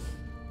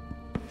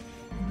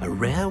 A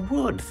rare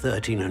wood,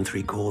 13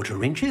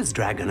 3/4 inches,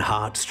 dragon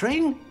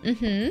heartstring.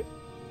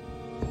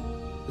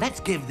 Let's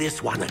give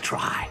this one a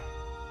try.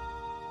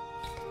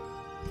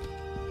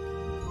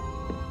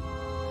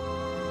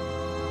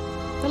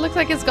 It looks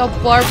like it's got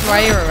barbed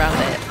wire around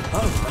it.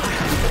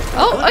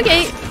 Oh,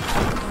 okay.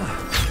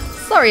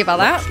 Sorry about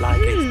that. Looks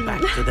like it's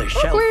back to the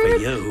shelf for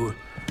Awkward. you.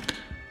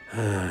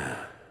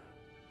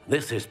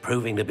 This is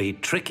proving to be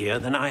trickier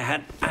than I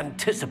had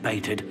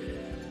anticipated.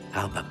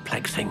 How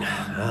perplexing.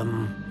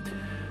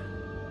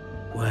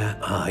 Where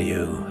are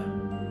you?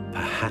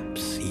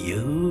 Perhaps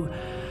you?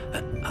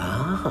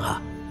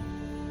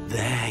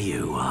 There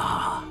you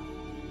are.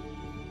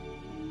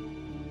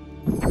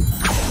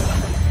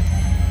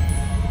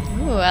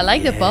 Ooh, I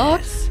like the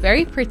box.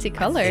 Very pretty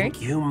color. I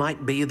think you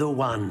might be the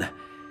one.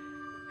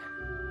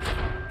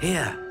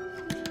 Here.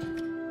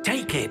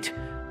 Take it.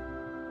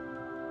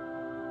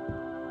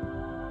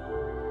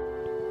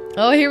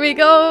 Oh, here we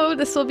go.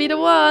 This will be the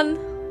one.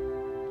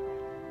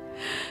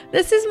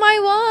 This is my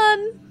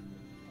one.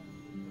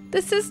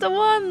 This is the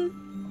one.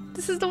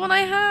 This is the one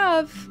I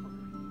have.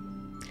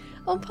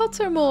 On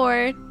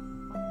Pottermore.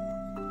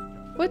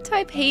 Wood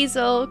type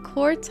hazel,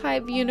 core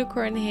type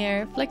unicorn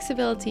hair,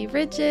 flexibility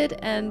rigid,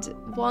 and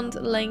wand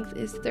length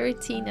is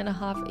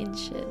 13.5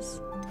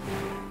 inches.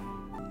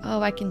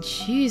 Oh, I can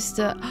choose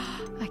the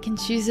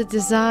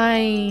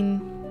design.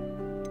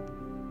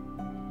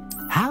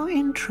 How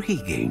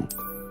intriguing.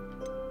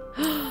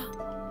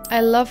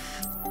 I love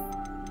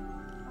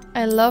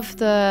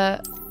the...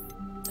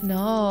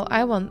 No,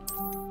 I want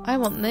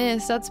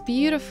this. That's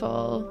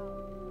beautiful.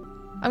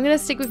 I'm gonna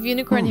stick with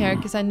unicorn hair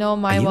because I know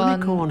my one.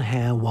 Unicorn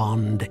hair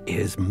wand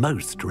is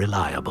most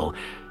reliable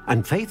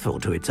and faithful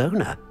to its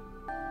owner.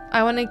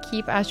 I want to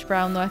keep ash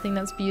brown though. I think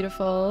that's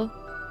beautiful.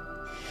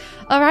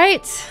 All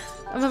right,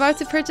 I'm about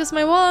to purchase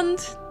my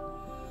wand.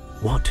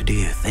 What do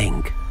you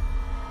think?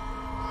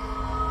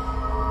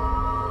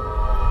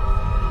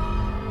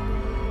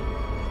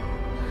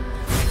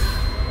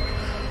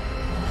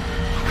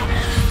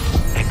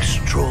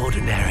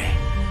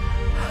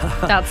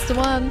 That's the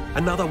one.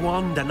 Another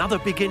wand, another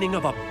beginning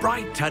of a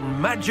bright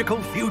and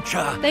magical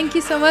future. Thank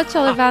you so much,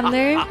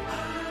 Ollivander.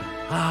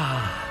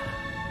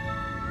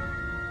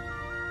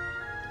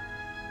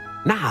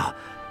 Now,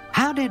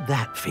 how did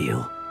that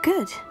feel?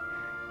 Good.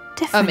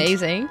 Different.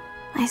 Amazing.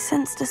 I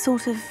sensed a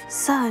sort of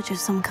surge of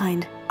some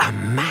kind. A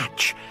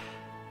match.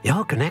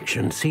 Your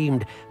connection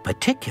seemed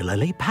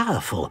particularly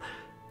powerful.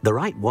 The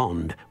right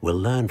wand will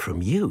learn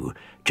from you,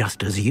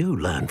 just as you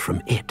learn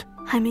from it.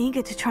 I'm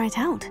eager to try it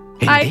out.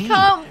 Indeed. I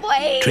can't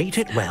wait. Treat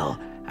it well,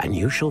 and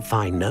you shall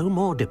find no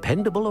more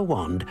dependable a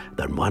wand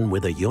than one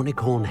with a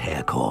unicorn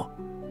hair core.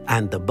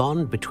 And the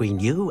bond between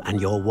you and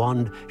your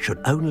wand should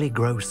only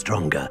grow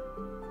stronger.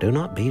 Do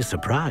not be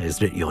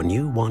surprised at your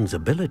new wand's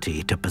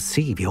ability to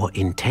perceive your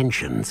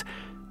intentions,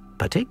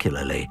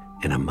 particularly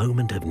in a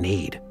moment of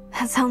need.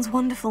 That sounds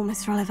wonderful,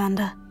 Mr.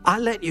 Ollivander. I'll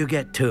let you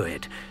get to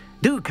it.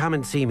 Do come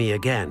and see me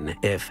again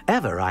if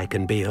ever I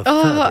can be of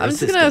further I'm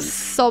just assistance. gonna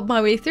sob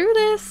my way through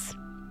this.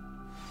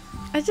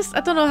 I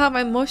don't know how I'm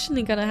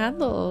emotionally gonna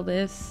handle all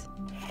this.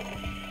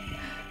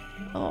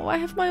 Oh, I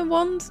have my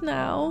wand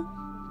now.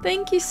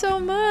 Thank you so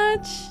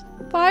much.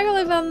 Bye,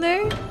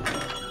 Ollivander.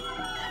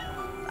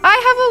 I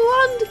have a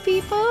wand,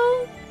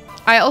 people.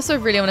 I also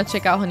really want to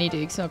check out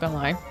Honeydukes, not gonna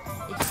lie.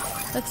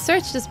 Let's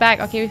search this bag.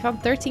 Okay, we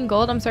found 13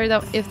 gold. I'm sorry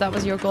if that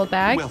was your gold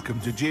bag. Welcome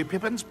to J.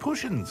 Pippin's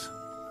Potions.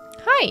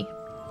 Hi.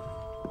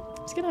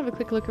 Just gonna have a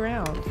quick look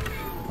around.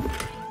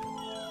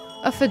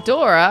 A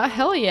fedora?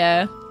 Hell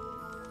yeah.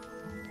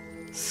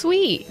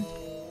 Sweet.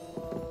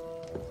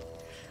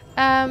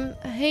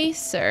 Hey,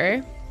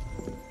 sir.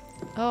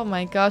 Oh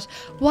my gosh.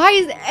 Why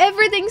is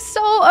everything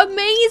so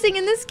amazing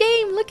in this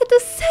game? Look at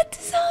the set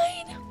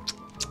design.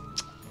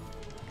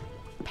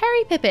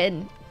 Perry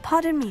Pippin.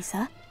 Pardon me,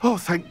 sir. Oh,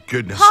 thank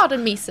goodness.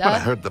 Pardon me, sir. When I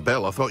heard the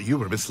bell, I thought you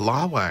were Miss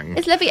Lawang.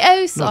 It's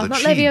Leviosa, Not not that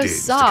she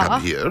deigns to Leviosa.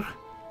 come here.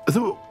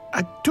 Though,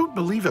 I don't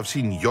believe I've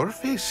seen your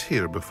face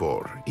here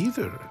before,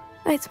 either.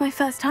 It's my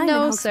first time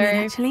No, in Hogsmeade, sir.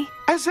 actually.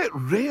 Is it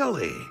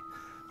really?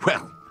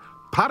 Well,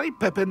 Perry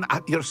Pippin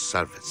at your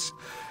service.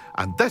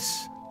 And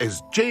this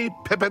is J.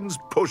 Pippin's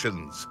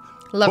Potions.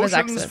 Love his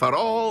Potions accent. for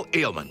all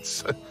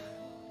ailments.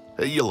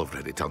 You'll have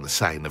read it on the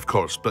sign, of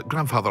course, but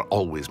Grandfather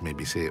always made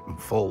me say it in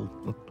full.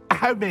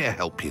 How may I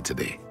help you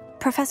today?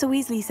 Professor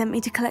Weasley sent me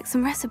to collect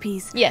some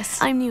recipes. Yes.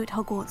 I'm new at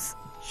Hogwarts.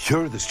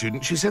 You're the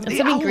student she sent And the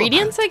some owl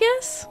ingredients, about. I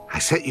guess? I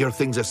set your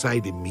things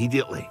aside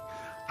immediately.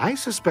 I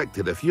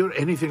suspected if you're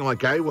anything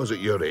like I was at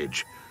your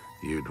age,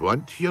 you'd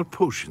want your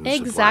potion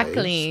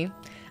Exactly.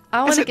 supplies. I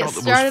want Is to it get not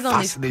the started most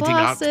on these fascinating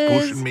art classes.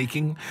 potion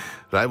making?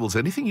 Rivals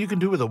anything you can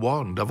do with a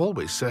wand, I've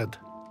always said.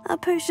 Are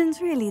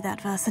potions really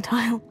that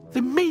versatile?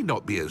 They may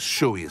not be as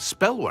showy as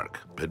spellwork,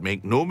 but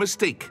make no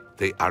mistake,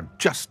 they are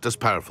just as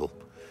powerful.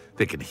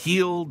 They can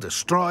heal,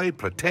 destroy,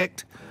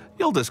 protect.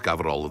 You'll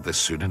discover all of this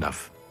soon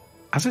enough.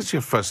 As it's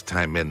your first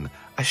time in,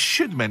 I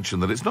should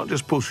mention that it's not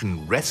just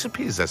potion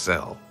recipes I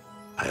sell.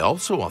 I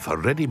also offer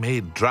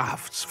ready-made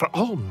drafts for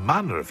all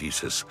manner of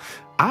uses,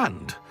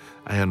 and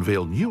I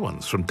unveil new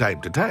ones from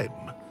time to time.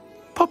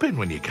 Pop in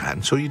when you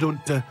can so you don't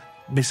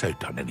miss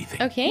out on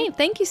anything. Okay,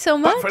 thank you so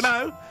much. But for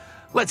now,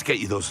 let's get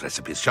you those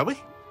recipes, shall we?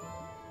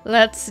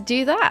 Let's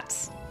do that.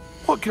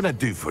 What can I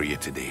do for you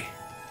today?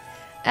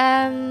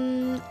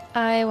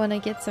 I want to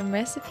get some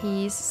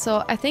recipes.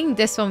 So I think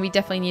this one we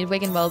definitely need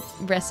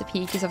Wiggenweld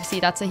recipe because obviously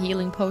that's a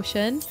healing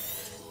potion.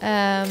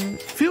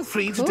 Feel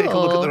free to take a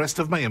look at cool. the rest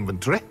of my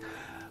inventory,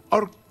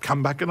 or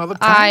come back another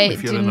time I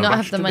if you're do in a not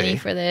rush have the money today.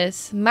 for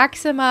this.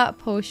 Maxima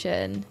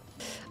potion.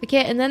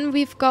 Okay, and then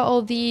we've got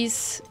all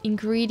these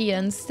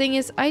ingredients. Thing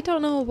is, I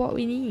don't know what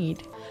we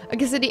need.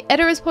 Okay, so the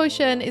Edoras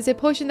potion is a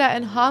potion that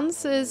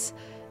enhances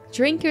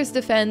drinkers'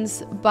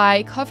 defense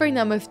by covering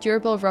them with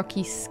durable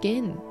rocky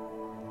skin.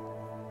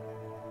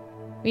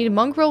 We need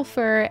mongrel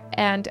fur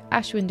and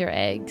ashwinder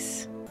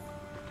eggs.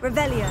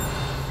 Revelio.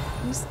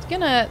 I'm just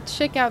gonna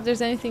check out if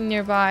there's anything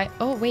nearby.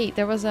 Oh wait,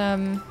 there was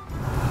a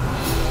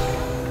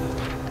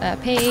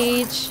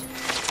page.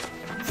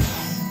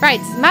 Right,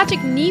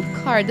 Magic Neep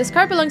card. This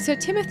card belongs to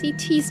Timothy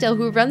Teasdale,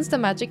 who runs the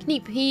Magic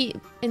Neep. He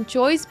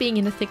enjoys being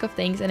in the thick of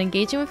things and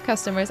engaging with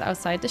customers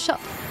outside the shop.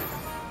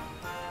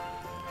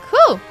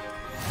 Cool.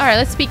 All right,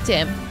 let's speak to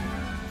him.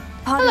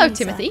 Pardon Hello, me,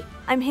 sir. Timothy.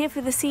 I'm here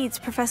for the seeds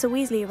Professor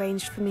Weasley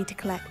arranged for me to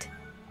collect.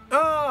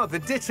 Ah, the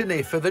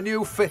dittany for the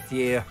new 5th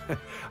year.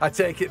 I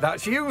take it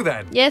that's you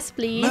then. Yes,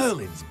 please.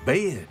 Merlin's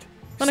beard.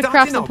 Wanna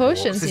craft some Starting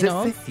Hogwarts potions, as you a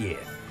know. 5th year.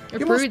 Or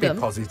You brew must be them.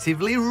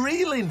 positively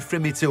reeling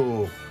from it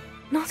all.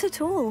 Not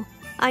at all.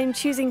 I'm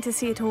choosing to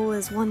see it all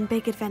as one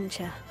big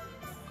adventure.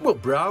 Well,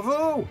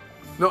 bravo.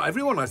 Not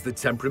everyone has the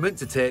temperament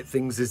to take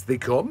things as they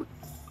come.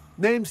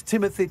 Name's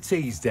Timothy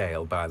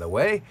Teasdale, by the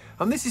way,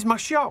 and this is my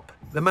shop,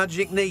 the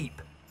Magic Neep.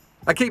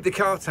 I keep the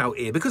cart out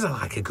here because I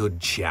like a good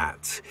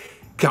chat.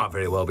 Can't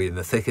very well be in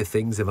the thick of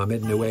things if I'm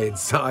hidden away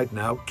inside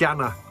now, can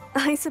I?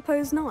 I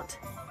suppose not.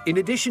 In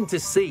addition to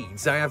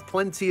seeds, I have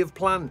plenty of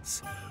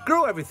plants.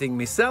 Grow everything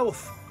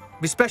myself.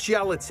 My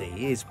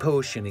speciality is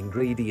potion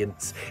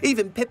ingredients.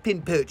 Even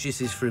Pippin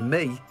purchases from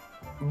me.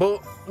 But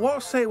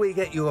what say we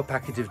get you a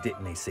packet of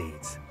Dittany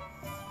seeds?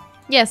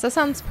 Yes, that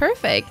sounds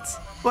perfect.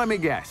 Let me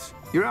guess.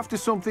 You're after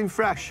something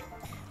fresh.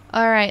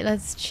 All right,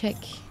 let's check.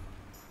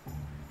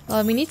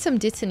 Well, we need some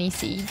dittany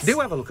seeds. Do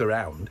have a look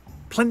around.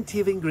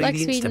 Plenty of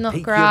ingredients Hogsmeade, to nut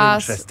pique your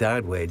grass. interest,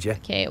 I'd wager.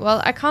 Okay,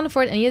 well, I can't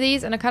afford any of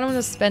these, and I kind of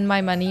want to spend my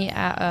money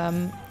at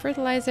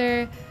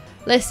fertilizer.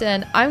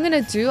 Listen, I'm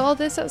gonna do all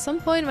this at some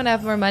point when I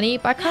have more money,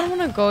 but I kind of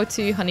want to go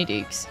to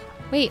Honeydukes.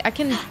 Wait, I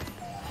can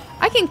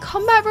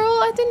combat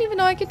roll? I didn't even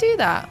know I could do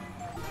that.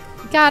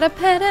 Gotta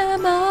pet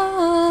 'em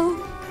all.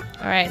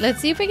 All right, let's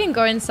see if we can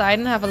go inside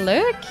and have a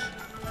look.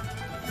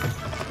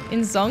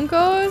 In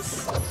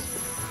Zongos.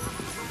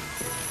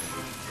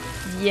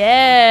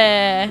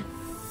 Yeah.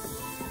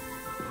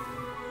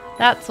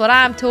 That's what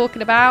I'm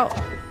talking about.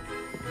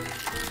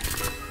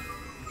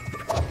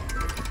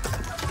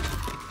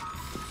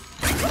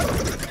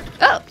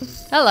 Oh,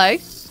 hello.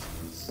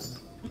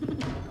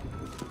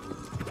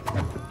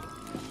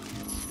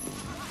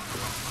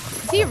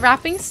 Is he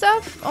wrapping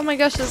stuff? Oh my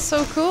gosh, that's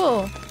so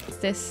cool. What's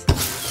this?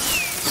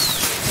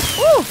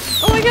 Ooh,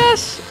 oh my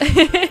gosh.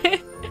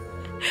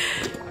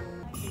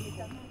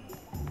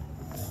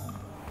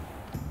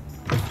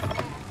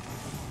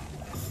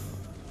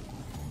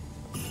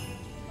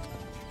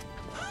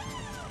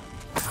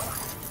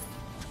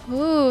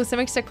 Ooh, some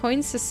extra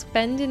coins to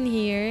spend in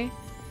here.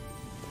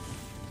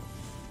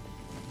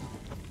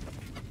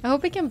 I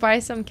hope we can buy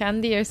some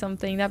candy or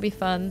something. That'd be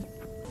fun.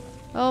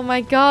 Oh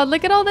my god,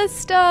 look at all this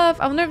stuff.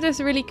 I wonder if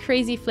there's really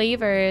crazy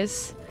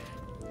flavors.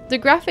 The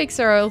graphics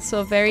are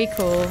also very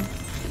cool.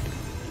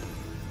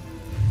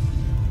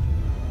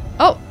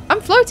 Oh,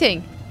 I'm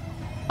floating.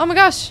 Oh my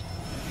gosh.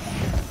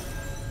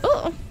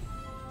 Oh.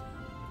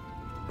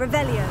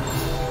 Revelio.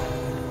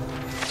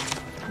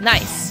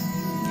 Nice.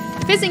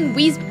 Fizzing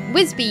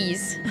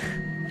Whizbees.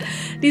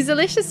 These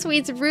delicious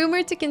sweets,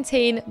 rumored to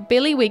contain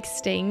billywig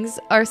stings,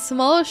 are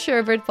small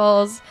sherbet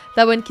balls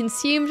that when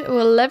consumed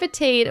will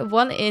levitate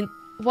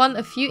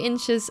a few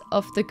inches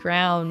off the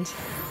ground.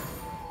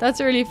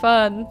 That's really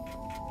fun.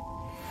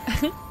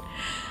 I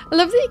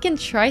love that you can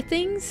try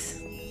things.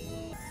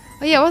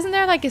 Oh yeah, wasn't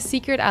there like a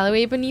secret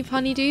alleyway beneath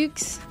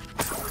Honeydukes?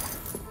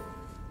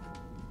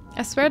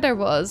 I swear there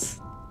was.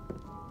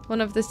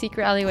 One of the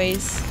secret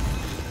alleyways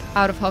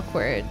out of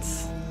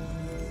Hogwarts.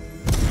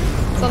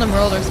 It's on a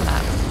Marauders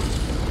map.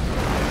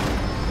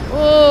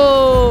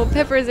 Whoa,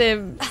 Pepper's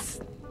imps.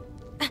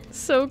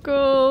 So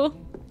cool.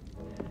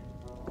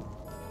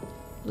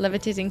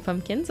 Levitating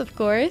pumpkins, of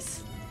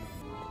course.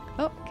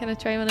 Oh, can I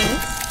try one of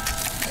these?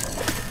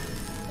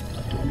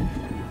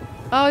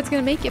 Oh, it's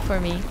gonna make it for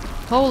me.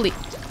 Holy.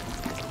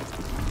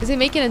 Is it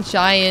making a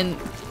giant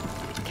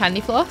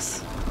candy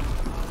floss?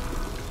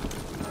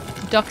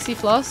 Doxy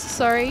floss,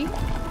 sorry.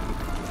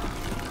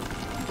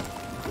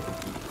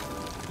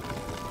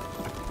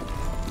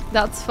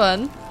 That's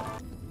fun.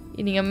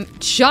 Eating a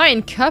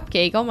giant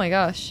cupcake. Oh my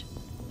gosh.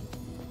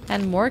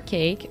 And more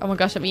cake. Oh my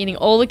gosh, I'm eating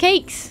all the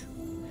cakes.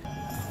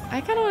 I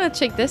kind of want to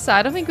check this out.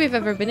 I don't think we've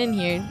ever been in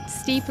here.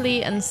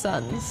 Steepley and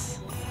Sons.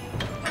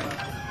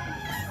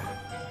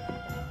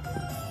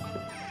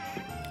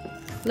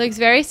 Looks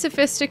very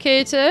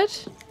sophisticated.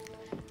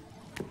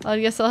 I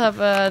guess I'll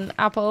have an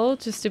apple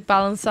just to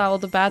balance out all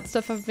the bad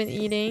stuff I've been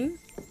eating.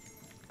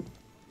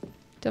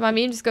 Don't mind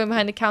me, I'm just going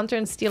behind the counter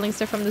and stealing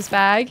stuff from this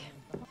bag.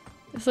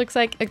 This looks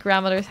like a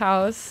grandmother's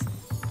house.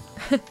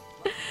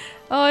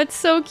 Oh, it's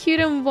so cute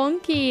and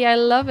wonky. I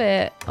love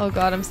it. Oh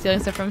god, I'm stealing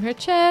stuff from her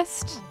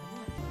chest.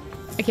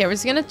 Okay, we're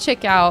just gonna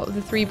check out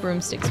the 3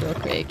 broomsticks real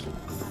quick.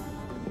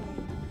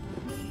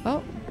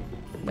 Oh,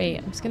 wait,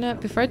 I'm just gonna,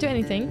 before I do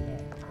anything,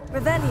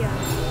 Revelio.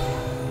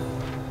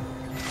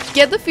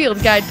 get the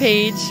field guide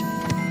page.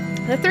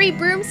 The 3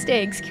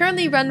 broomsticks,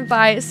 currently run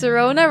by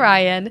Sirona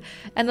Ryan,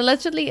 and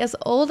allegedly as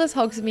old as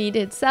Hogsmeade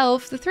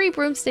itself, the 3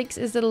 broomsticks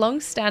is the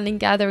long-standing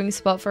gathering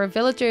spot for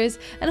villagers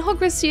and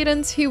Hogwarts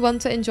students who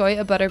want to enjoy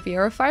a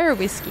butterbeer or fire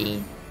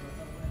whiskey.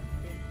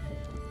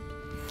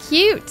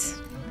 Cute!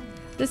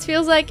 This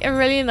feels like a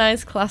really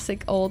nice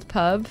classic old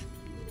pub.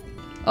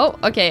 Oh,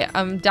 okay,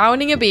 I'm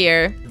downing a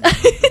beer.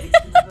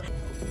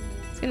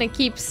 Just gonna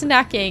keep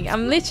snacking.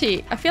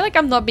 I feel like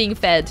I'm not being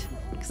fed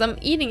because I'm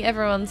eating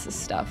everyone's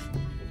stuff.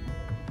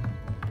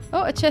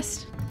 Oh, a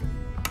chest.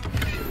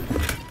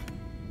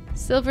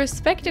 Silver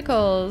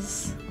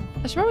spectacles.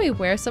 I should probably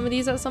wear some of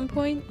these at some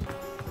point.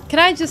 Can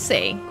I just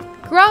say,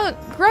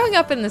 growing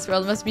up in this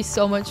world must be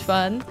so much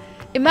fun.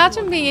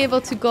 Imagine being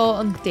able to go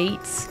on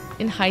dates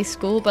in high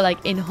school, but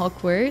like in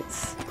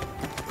Hogwarts.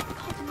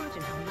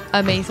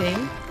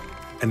 Amazing.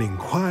 An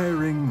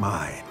inquiring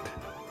mind.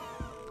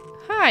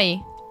 Hi.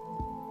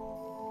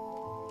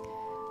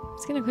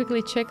 Just gonna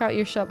quickly check out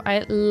your shop.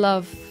 I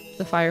love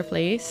the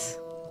fireplace.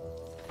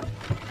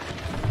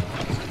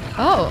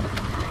 Oh.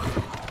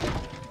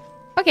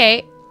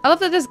 Okay. I love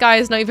that this guy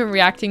is not even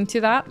reacting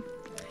to that.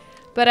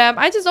 But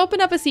I just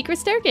opened up a secret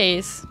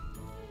staircase.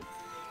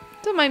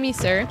 Don't mind me,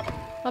 sir.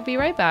 I'll be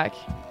right back.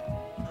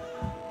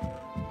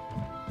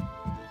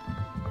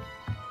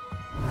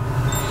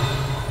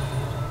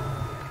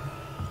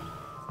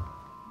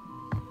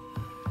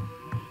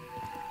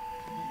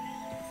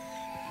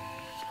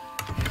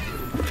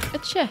 A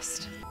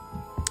chest.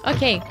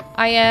 Okay,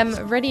 I am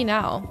ready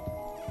now.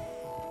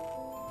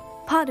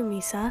 Pardon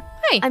me, sir.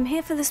 Hi. I'm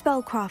here for the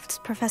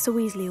spellcrafts Professor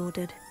Weasley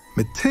ordered.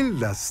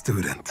 Matilda,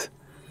 student.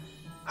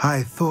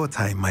 I thought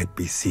I might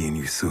be seeing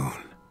you soon.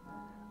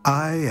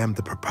 I am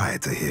the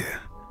proprietor here,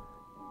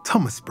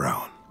 Thomas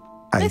Brown.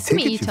 Nice to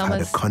meet you, you've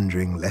Thomas. had a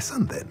conjuring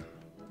lesson then?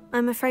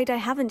 I'm afraid I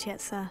haven't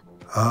yet, sir.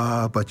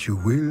 Ah, but you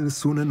will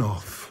soon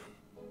enough.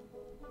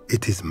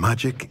 It is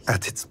magic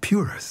at its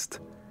purest,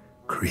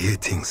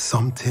 creating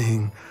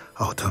something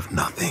out of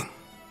nothing.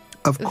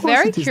 Of course,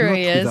 Very it is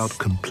curious. not without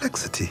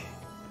complexity,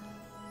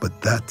 but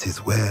that is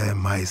where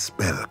my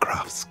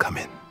spellcrafts come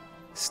in.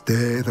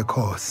 Stay the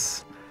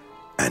course,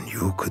 and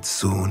you could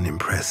soon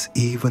impress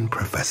even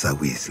Professor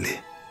Weasley.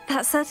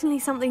 That's certainly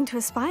something to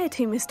aspire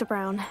to, Mr.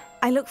 Brown.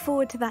 I look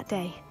forward to that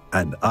day.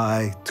 And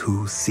I,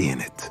 too, seeing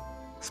it.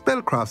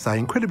 Spellcrafts are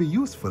incredibly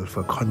useful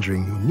for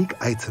conjuring unique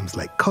items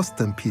like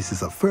custom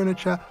pieces of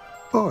furniture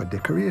or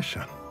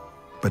decoration.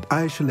 But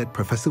I shall let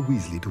Professor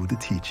Weasley do the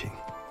teaching.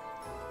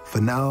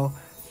 For now,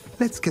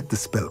 let's get the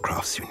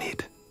spellcrafts you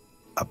need.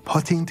 A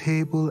potting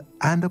table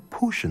and a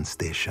potion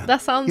station.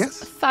 That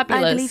sounds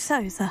fabulous. I believe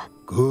so, sir.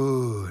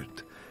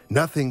 Good.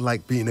 Nothing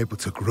like being able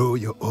to grow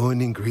your own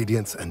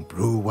ingredients and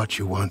brew what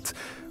you want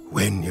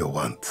when you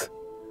want.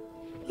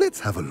 Let's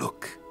have a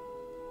look.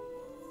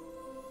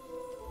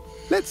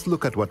 Let's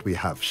look at what we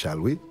have, shall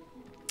we?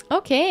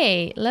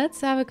 Okay,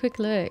 let's have a quick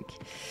look.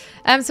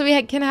 So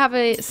we can have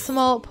a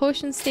small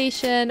potion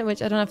station,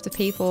 which I don't have to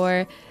pay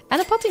for,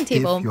 and a potting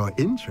table. If you're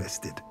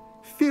interested,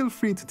 feel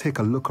free to take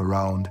a look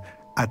around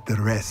at the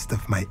rest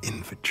of my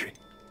inventory.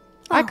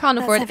 I can't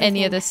that's afford any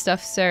everything. of this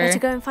stuff, sir. Better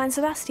go and find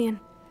Sebastian.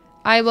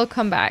 I will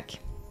come back.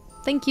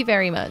 Thank you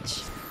very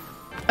much.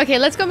 Okay,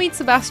 let's go meet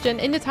Sebastian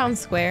in the town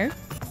square.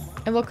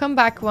 And we'll come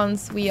back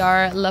once we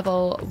are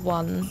level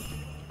 1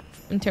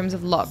 in terms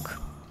of luck.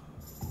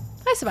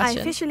 Hi, I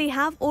Sebastian. officially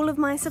have all of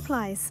my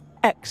supplies.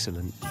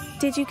 Excellent.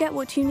 Did you get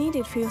what you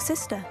needed for your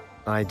sister?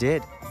 I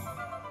did.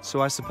 So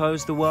I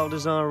suppose the world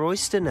is our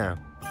oyster now.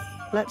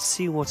 Let's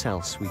see what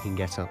else we can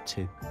get up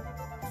to.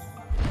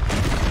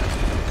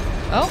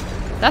 Oh,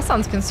 that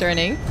sounds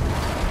concerning.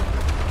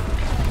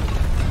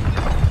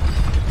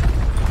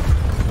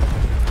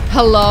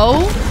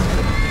 Hello?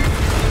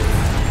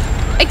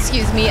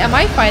 Excuse me, am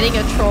I fighting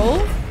a troll?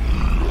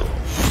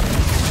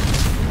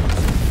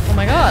 Oh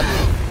my god.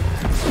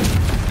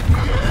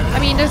 I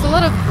mean, there's a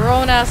lot of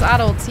grown-ass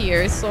adults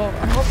here, so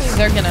I'm hoping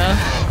they're gonna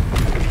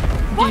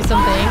do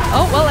something.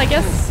 Oh, well, I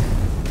guess...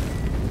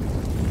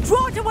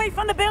 Draw it away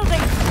from the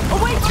building!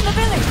 Away from the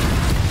village!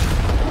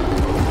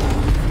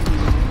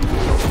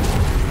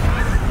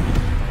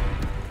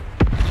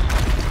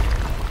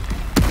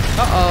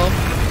 Uh-oh.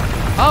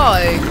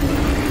 Oh.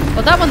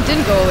 Well, that one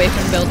didn't go away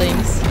from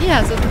buildings. He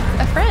has a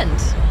friend.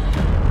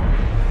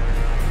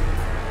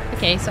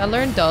 Okay, so I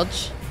learned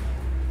dodge.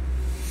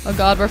 Oh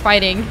god, we're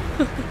fighting.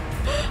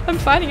 I'm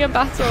fighting a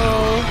battle.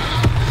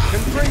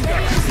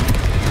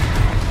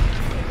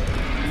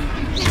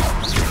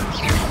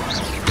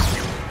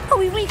 Are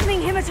we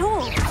weakening him at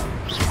all?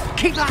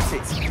 Keep at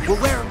it! We'll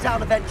wear him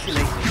down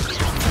eventually.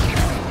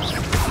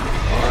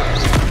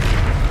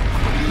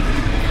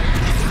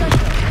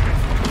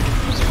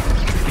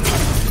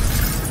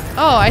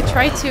 Oh, I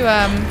tried to,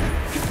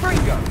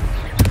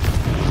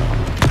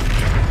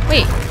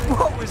 Wait.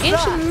 What was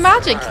Ancient that?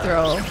 magic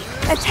throw.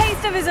 A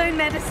taste of his own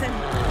medicine.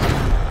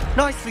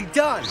 Nicely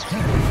done!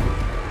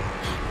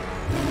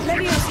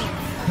 Leviosa.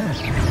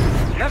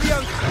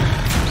 Leviosa!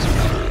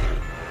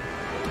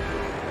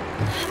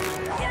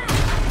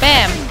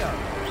 Bam.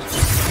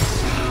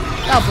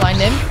 I'll blind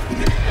him.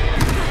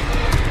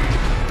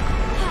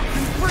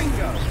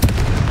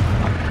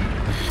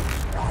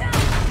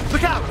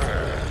 Look out!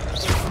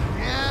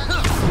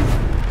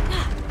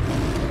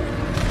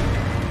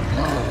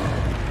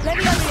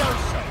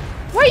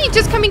 Why are you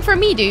just coming for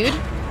me, dude?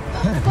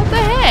 What the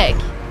heck?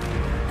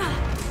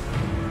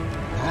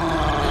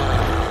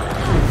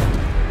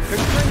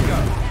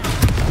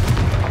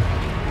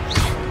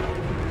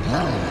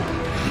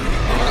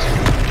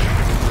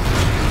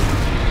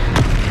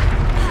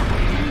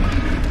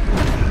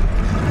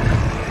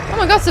 Oh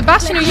my god,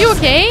 Sebastian, are you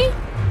okay?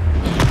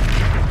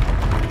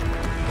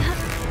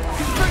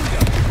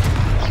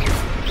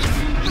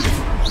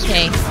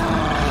 Okay.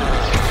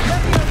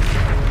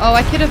 Oh,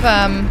 I could have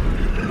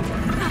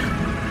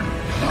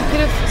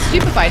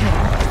stupefied him.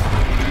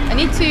 I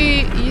need to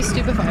use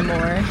stupefy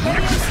more.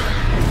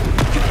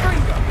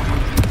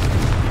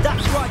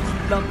 That's right,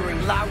 you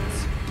lumbering louts.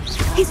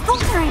 He's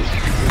faltering.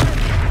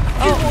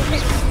 Two more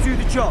hits to do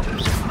the job.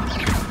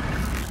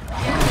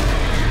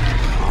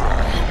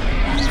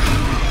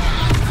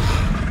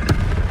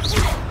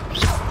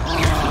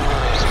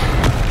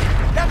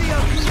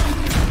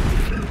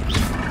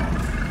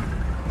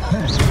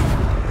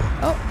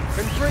 Oh.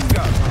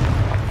 Confringo.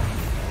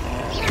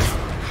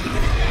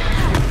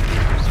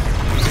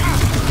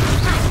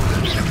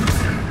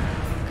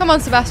 Come on,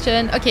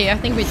 Sebastian. Okay, I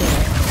think we did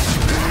it.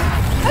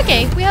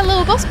 Okay, we had a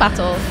little boss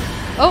battle.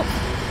 Oh.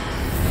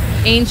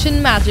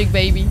 Ancient magic,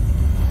 baby.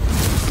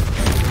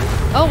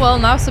 Oh well,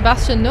 now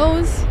Sebastian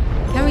knows.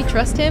 Can we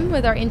trust him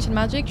with our ancient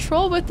magic?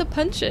 Troll with the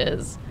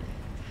punches.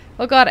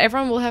 Oh god,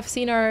 everyone will have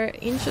seen our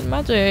ancient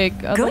magic.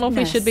 I don't know if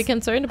we should be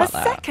concerned about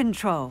that. A second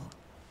troll.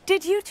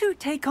 Did you two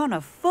take on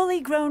a fully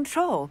grown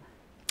troll?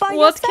 By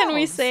What yourselves? can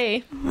we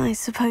say? I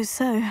suppose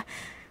so.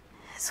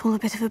 It's all a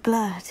bit of a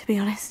blur, to be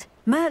honest.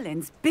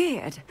 Merlin's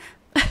beard.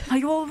 Are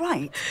you all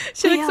right?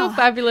 She looks so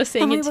fabulous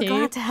saying and it we to were you.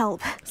 glad to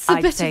help. It's a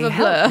I'd bit say of a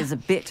blur. help is a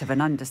bit of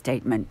an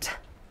understatement.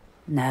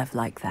 Nerve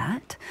like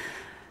that.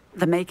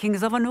 The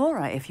makings of an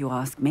aura, if you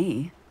ask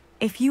me.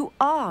 If you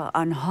are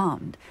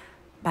unharmed,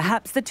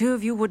 perhaps the two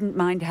of you wouldn't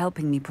mind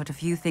helping me put a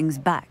few things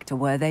back to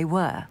where they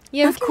were.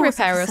 Yeah, we Of can course,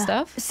 repair our officer.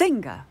 stuff.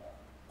 Singer.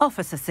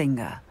 Officer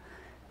Singer.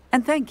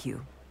 And thank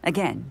you,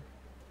 again.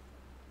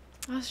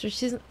 Oh, so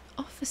she's an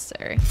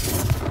officer.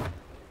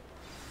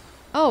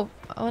 Oh,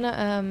 I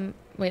wanna,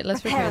 wait,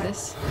 let's repair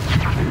this.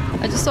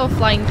 I just saw a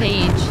flying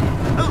page.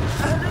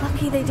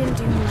 Lucky they didn't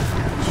do more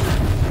damage.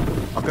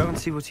 I'll go and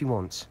see what he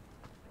wants.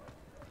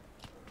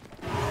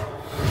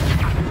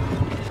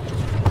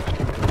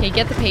 Okay,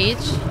 get the page.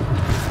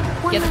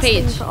 One Get the less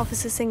thing page. for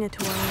Officer Singer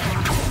to worry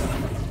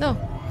about. No.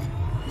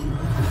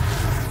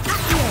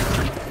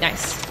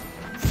 Nice.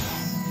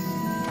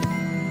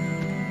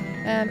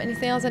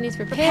 Anything else I need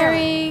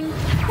repairing?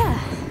 Yeah,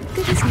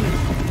 good as new.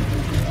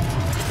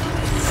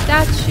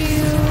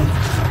 Statue.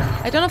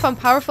 I don't know if I'm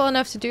powerful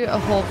enough to do a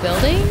whole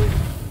building.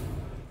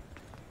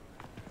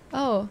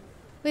 Oh,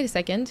 wait a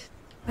second.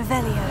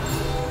 Revelio.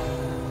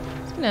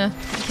 Just gonna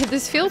get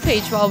this field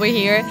page while we're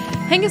here.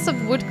 Hengist of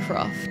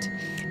Woodcroft.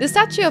 The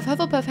statue of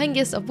Hufflepuff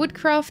Hengist of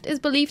Woodcroft is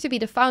believed to be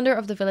the founder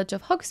of the village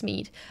of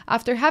Hogsmeade,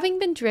 after having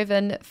been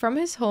driven from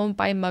his home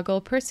by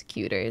Muggle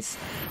persecutors.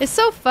 It's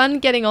so fun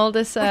getting all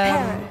this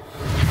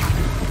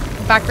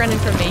background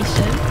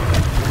information.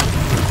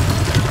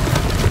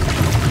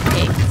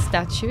 Okay,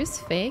 statue is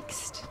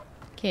fixed.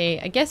 Okay,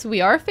 I guess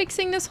we are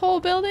fixing this whole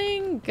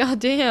building? God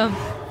damn.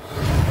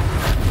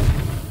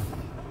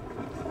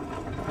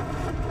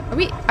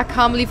 I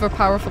can't believe we're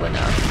powerful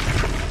enough.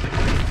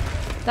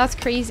 That's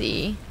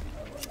crazy.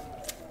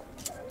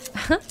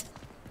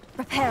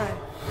 Reparo.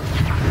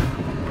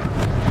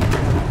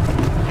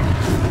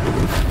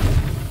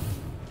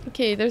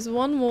 Okay, there's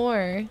one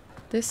more.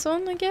 This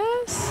one, I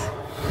guess?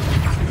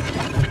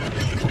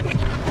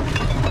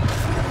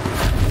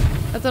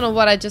 I don't know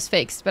what I just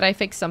fixed, but I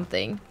fixed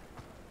something.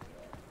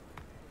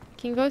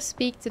 Can go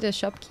speak to the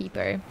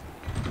shopkeeper.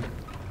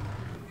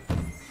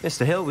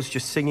 Mr. Hill was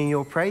just singing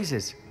your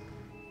praises.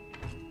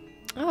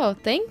 Oh,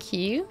 thank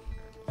you.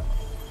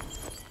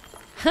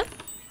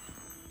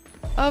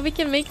 Oh, we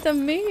can make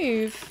them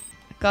move.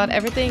 God,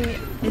 everything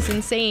is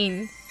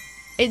insane.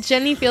 It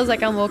genuinely feels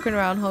like I'm walking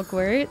around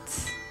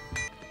Hogwarts.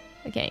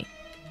 Okay,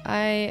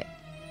 I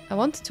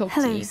want to talk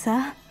to you. Hello,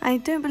 sir. I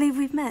don't believe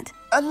we've met.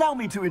 Allow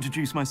me to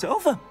introduce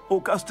myself,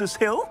 Augustus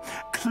Hill,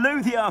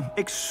 clothier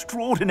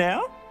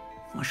extraordinaire.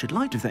 I should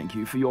like to thank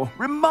you for your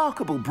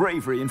remarkable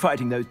bravery in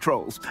fighting those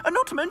trolls, and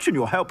not to mention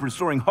your help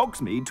restoring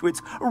Hogsmeade to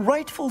its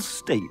rightful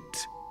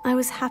state. I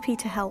was happy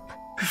to help.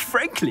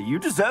 Frankly, you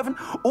deserve an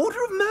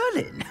Order of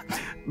Merlin.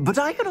 But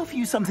I can offer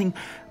you something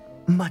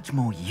much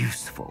more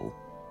useful.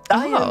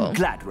 I own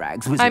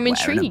Gladrag's wizardware, I'm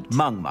intrigued. and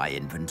among my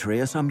inventory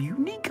are some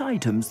unique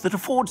items that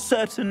afford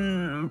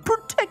certain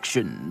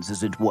protections,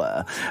 as it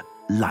were.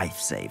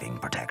 Life-saving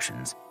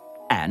protections.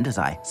 And as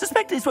I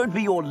suspect this won't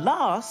be your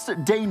last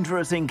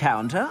dangerous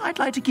encounter, I'd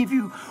like to give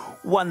you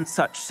one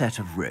such set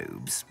of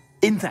robes.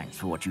 In thanks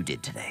for what you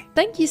did today.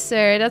 Thank you,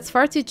 sir. That's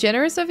far too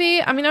generous of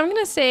you. I mean, I'm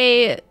gonna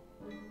say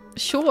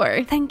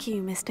sure. Thank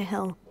you, Mr.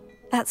 Hill.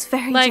 That's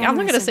very like, generous I'm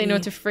not gonna of say no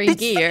you. to free It's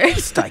gear. the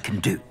least I can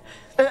do.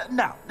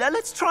 Now,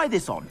 let's try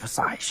this on for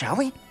size, shall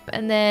we?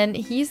 And then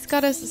he's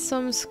got us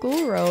some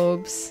school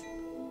robes.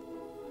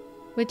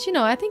 Which, you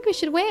know, I think we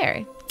should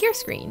wear. Gear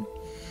screen.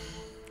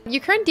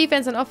 Your current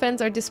defense and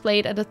offense are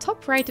displayed at the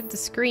top right of the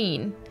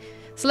screen.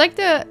 Select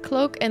the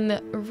cloak and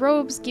the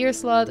robes gear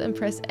slot and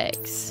press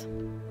X.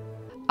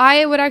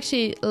 I would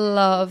actually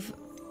love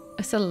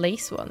a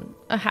lace one.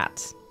 A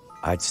hat.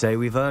 I'd say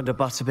we've earned a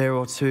butterbeer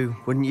or two,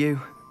 wouldn't you?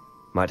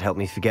 Might help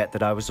me forget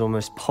that I was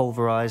almost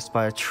pulverized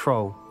by a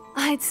troll.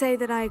 I'd say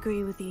that I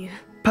agree with you.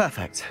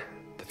 Perfect.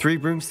 The 3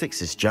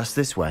 broomsticks is just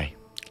this way.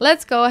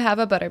 Let's go have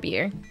a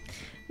butterbeer.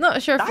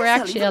 Not sure if we're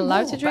actually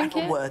allowed to drink it.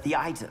 Battle-worthy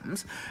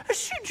items,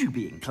 should you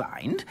be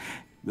inclined.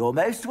 You're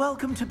most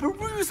welcome to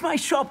peruse my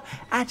shop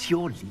at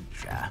your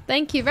leisure.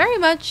 Thank you very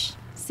much.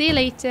 See you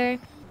later.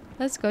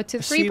 Let's go to 3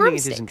 Assuming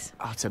broomsticks. it isn't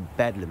utter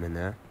bedlam in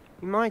there,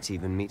 you might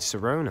even meet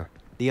Serona,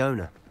 the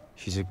owner.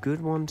 She's a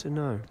good one to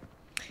know.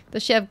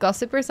 Does she have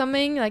gossip or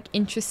something? Like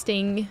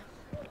interesting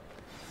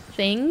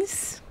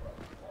things?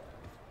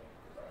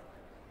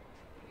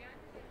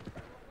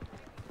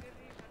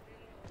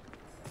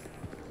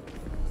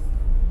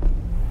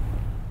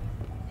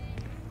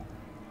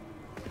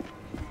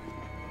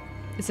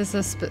 Is this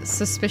a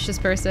suspicious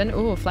person?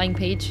 Oh, flying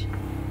page.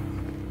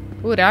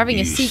 Oh, they're having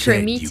a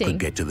secret meeting. You could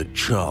get to the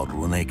child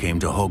when they came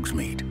to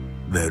Hogsmeade.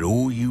 That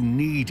all you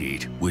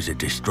needed was a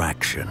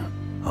distraction.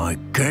 I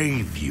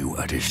gave you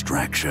a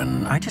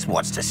distraction. I just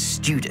watched a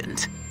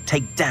student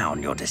take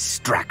down your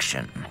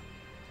distraction.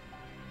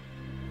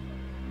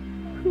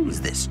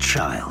 Who's this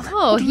child?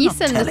 Oh, What are you he not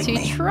sent the telling two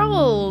me?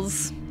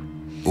 trolls.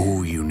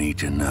 All you need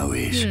to know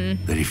is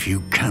that if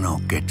you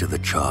cannot get to the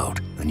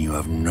child, then you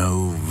have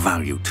no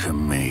value to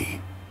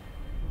me.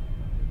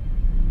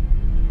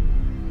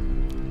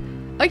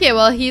 Okay,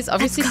 well, he's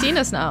obviously seen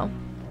us now.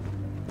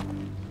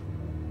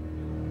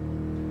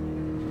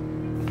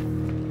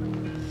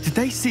 Did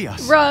they see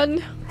us?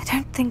 Run! I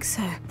don't think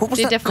so. What was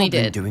They that definitely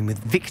goblin did. doing with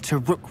Victor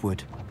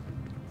Rookwood?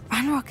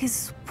 Ranrock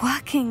is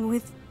working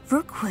with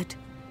Rookwood.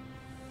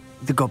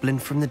 The goblin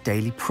from the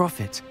Daily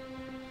Prophet.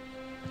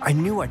 I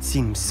knew I'd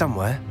seen him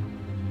somewhere.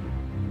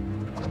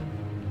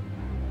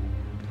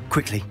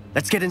 Quickly,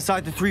 let's get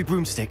inside the 3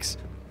 broomsticks.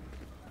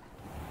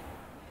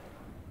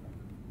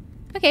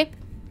 Okay.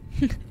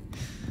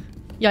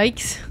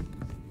 Yikes.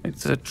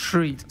 It's a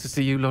treat to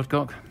see you,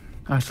 Lodgok.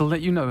 I shall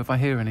let you know if I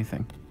hear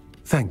anything.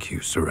 Thank you,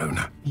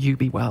 Sirona. You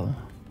be well.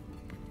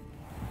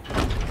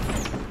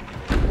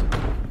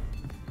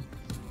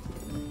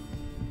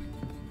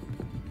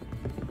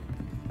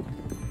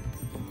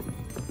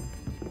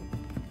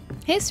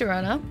 Hey,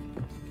 Sirona.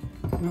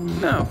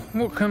 Now,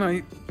 what can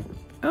I...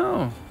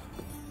 Oh,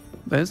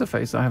 there's a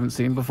face I haven't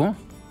seen before.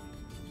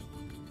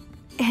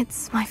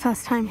 It's my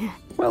first time here.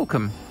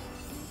 Welcome.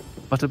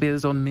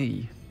 Butterbeer's on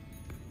me.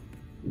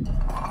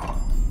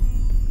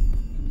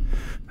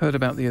 Heard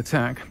about the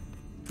attack.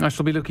 I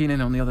shall be looking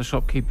in on the other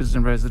shopkeepers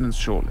and residents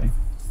shortly.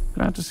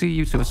 Glad to see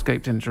you two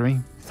escaped injury.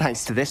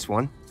 Thanks to this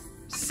one.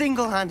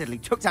 Single-handedly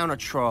took down a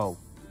troll.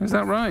 Is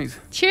that right?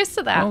 Cheers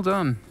to that. Well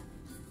done.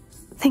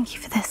 Thank you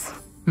for this.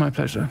 My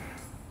pleasure.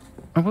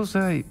 I will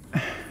say,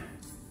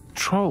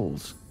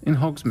 trolls in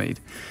Hogsmeade.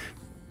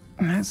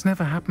 That's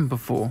never happened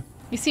before.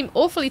 You seem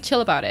awfully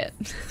chill about it.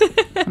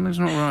 Something's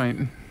not right.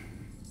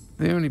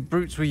 The only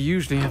brutes we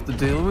usually have to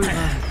deal with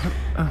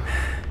are...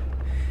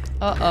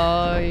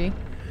 Uh-oh.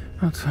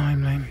 How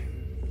timely.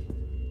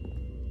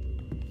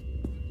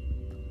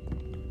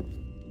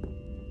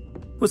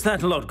 Was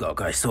that Lodgok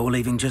I saw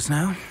leaving just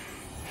now?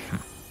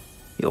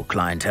 Your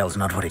clientele's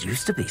not what it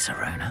used to be,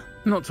 Sirona.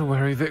 Not to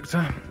worry,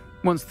 Victor.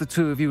 Once the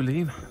two of you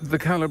leave, the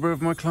caliber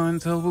of my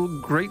clientele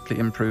will greatly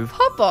improve.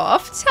 Hop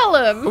off, tell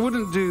him. I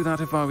wouldn't do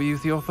that if I were you,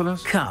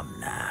 Theophilus. Come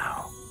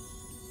now.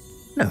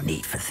 No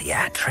need for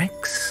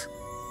theatrics.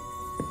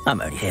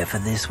 I'm only here for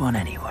this one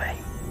anyway.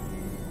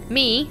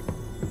 Me?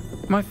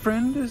 My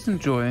friend is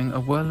enjoying a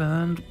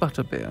well-earned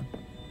butterbeer.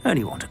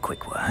 Only want a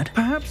quick word.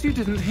 Perhaps you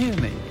didn't hear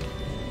me.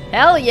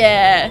 Hell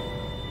yeah.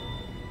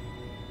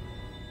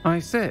 I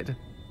said,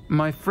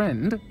 my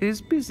friend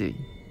is busy.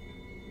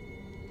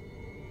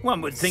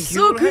 One would think So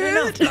you all had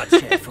good. enough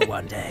bloodshed for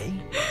one day.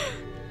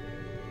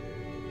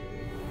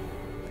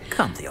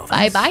 Come, Theophilus.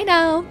 Bye-bye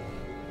now.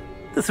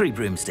 The 3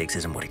 broomsticks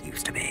isn't what it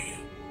used to be.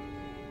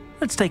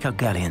 Let's take our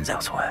galleons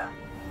elsewhere.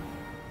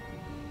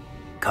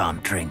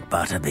 Can't drink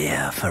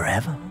butterbeer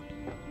forever.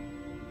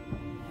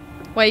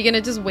 Why, are you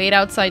gonna just wait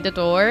outside the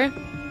door?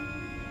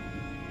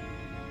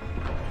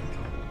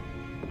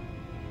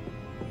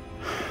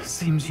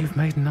 Seems you've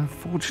made an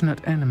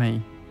unfortunate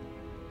enemy.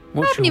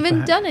 I haven't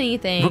even done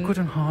anything. Rookwood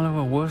and Harlow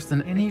are worse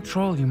than any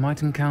troll you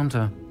might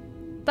encounter.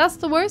 That's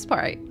the worst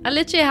part. I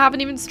literally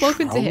haven't even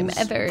spoken to him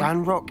Trolls, ever.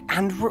 Ranrock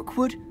and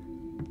Rookwood?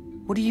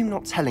 What are you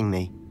not telling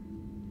me?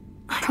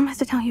 I promise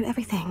to tell you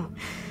everything.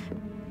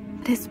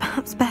 But it's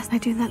perhaps best I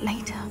do that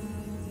later.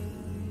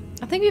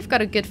 I think we've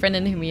got a good friend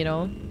in him, you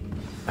know.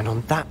 And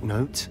on that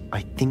note,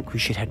 I think we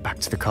should head back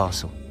to the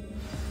castle.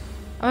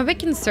 I'm a bit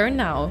concerned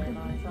now.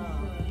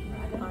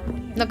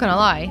 Not gonna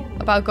lie.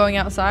 About going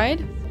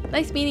outside.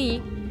 Nice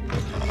meanie.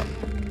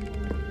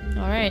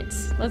 Alright.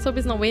 Let's hope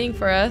he's not waiting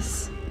for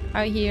us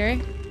out here.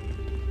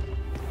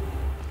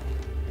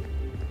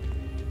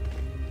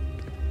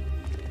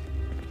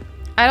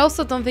 I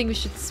also don't think we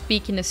should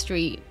speak in the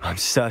street. I'm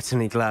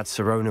certainly glad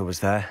Sirona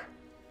was there.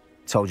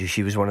 Told you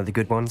she was one of the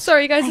good ones.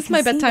 Sorry guys, it's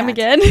my bedtime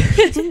again.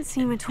 She didn't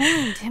seem at all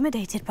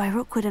intimidated by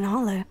Rookwood and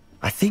Harlow.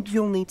 I think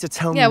you'll need to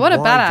tell Yeah, me what a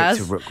why badass.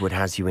 Victor Rookwood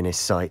has you in his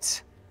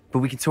sights. But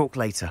we can talk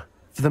later.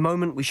 For the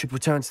moment, we should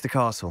return to the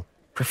castle.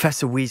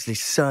 Professor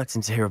Weasley's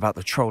certain to hear about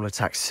the troll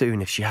attack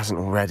soon if she hasn't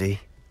already.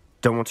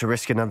 Don't want to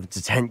risk another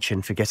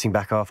detention for getting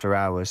back after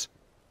hours.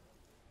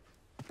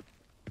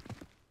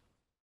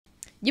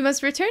 You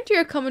must return to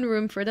your common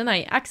room for the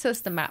night.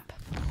 Access the map.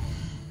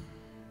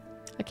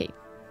 Okay.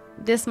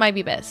 This might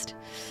be best.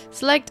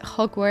 Select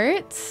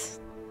Hogwarts.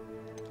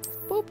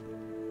 Boop.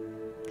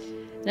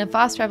 And then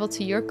fast travel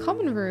to your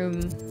common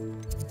room.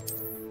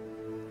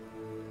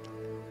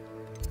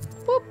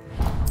 Boop.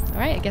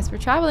 Alright, I guess we're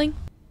traveling.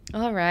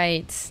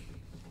 Alright.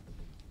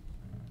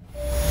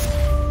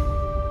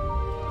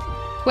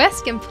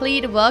 Quest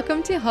complete.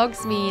 Welcome to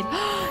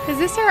Hogsmeade. Is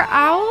this our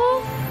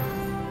owl?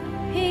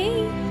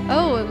 Hey.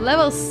 Oh,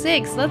 level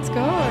 6. Let's go.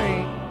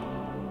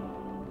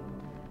 Oh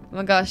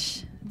my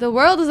gosh. The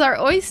world is our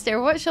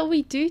oyster. What shall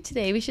we do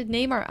today? We should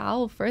name our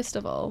owl first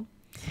of all.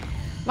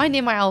 Might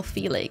name my owl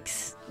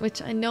Felix,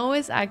 which I know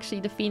is actually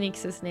the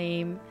phoenix's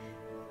name.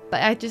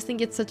 But I just think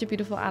it's such a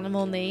beautiful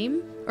animal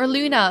name. Or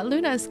Luna.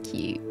 Luna's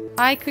cute.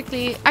 I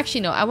quickly...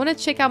 Actually, no. I want to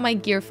check out my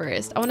gear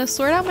first. I want to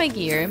sort out my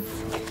gear.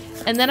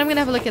 And then I'm going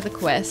to have a look at the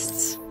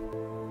quests.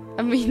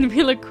 I mean,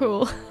 we look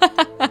cool.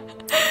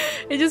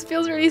 It just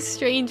feels really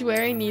strange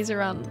wearing these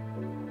around.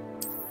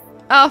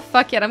 Oh,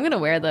 fuck it. I'm going to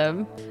wear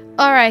them.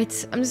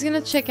 Alright. I'm just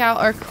going to check out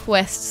our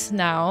quests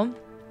now.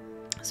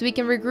 So we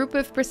can regroup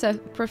with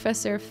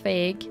Professor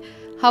Fig.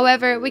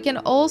 However, we can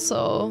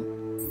also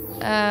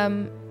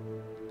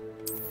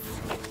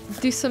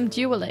do some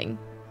dueling.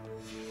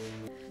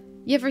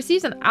 You have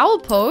received an owl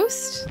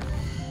post.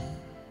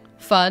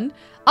 Fun.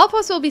 Owl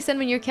posts will be sent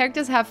when your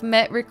characters have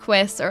met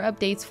requests or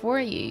updates for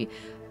you.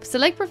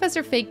 Select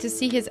Professor Fig to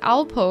see his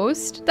owl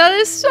post. That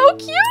is so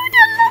cute!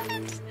 I love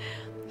it!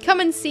 Come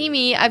and see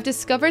me. I've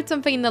discovered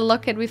something in the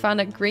locket we found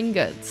at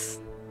Gringotts.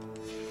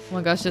 Oh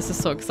my gosh, this is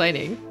so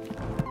exciting.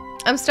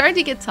 I'm starting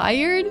to get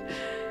tired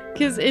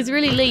because it's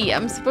really late.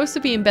 I'm supposed to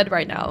be in bed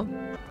right now.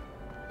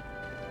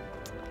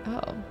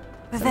 Oh,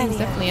 something's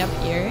definitely up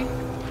here.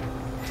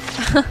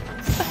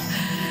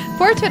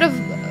 Portrait of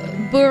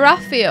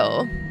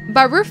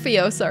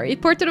Barufio, sorry.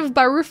 Portrait of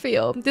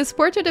Barufio. This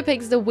portrait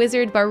depicts the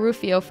wizard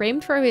Barufio,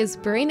 framed for his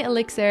brain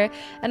elixir,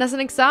 and as an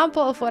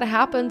example of what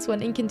happens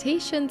when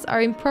incantations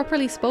are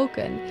improperly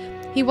spoken.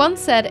 He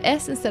once said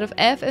S instead of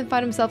F and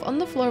found himself on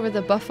the floor with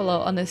a buffalo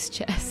on his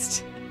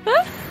chest.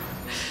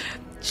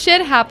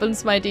 Shit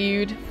happens, my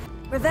dude.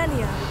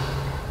 Revelio.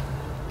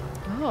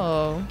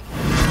 Oh.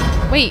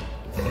 Wait.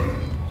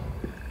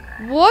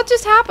 What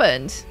just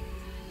happened?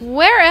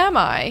 Where am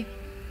I?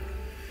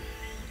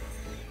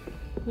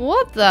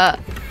 What the?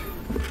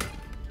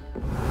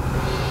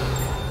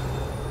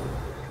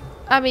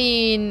 I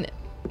mean...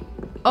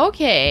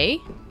 Okay.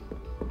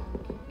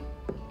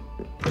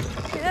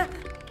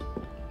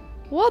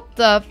 What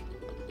the...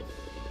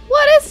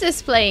 What is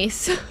this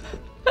place? Is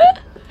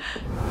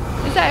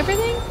that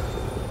everything?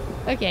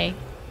 Okay.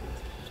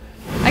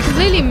 I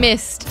completely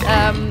missed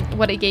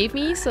what it gave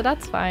me, so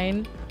that's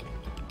fine.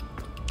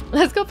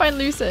 Let's go find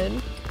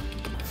Lucen.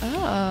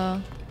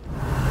 Oh.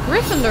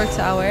 Gryffindor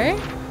Tower.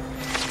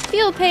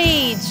 Field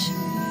page.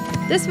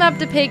 This map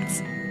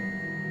depicts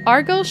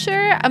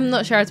Argyllshire. I'm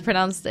not sure how to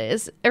pronounce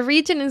this. A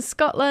region in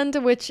Scotland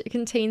which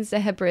contains the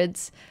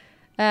Hebrides.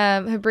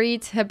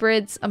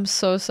 Hebrides. I'm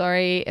so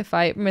sorry if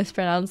I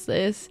mispronounce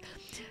this.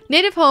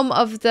 Native home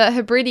of the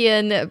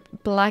Hebridean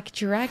Black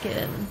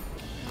Dragon.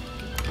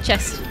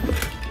 Chest.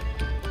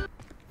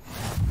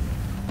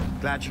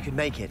 Glad you could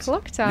make it.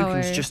 Clock tower.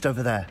 Lucan's just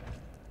over there.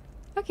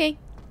 Okay.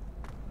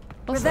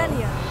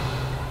 Revelio.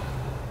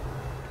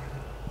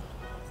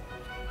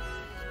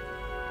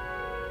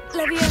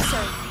 Levioso.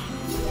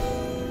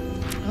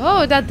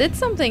 Oh, that did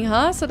something,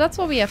 huh? So that's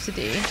what we have to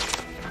do.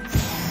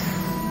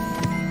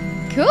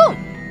 Cool.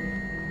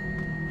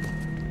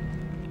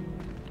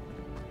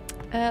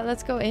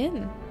 Let's go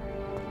in.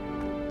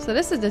 So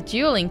this is the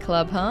dueling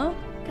club, huh?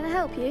 Can I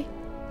help you?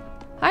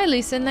 Hi,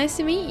 Lucen. Nice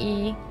to meet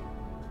you.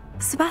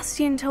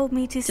 Sebastian told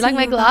me to see you like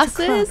my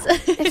glasses?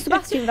 If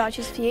Sebastian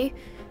vouches for you,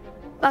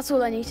 that's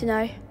all I need to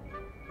know.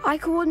 I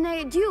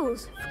coordinate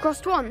duels for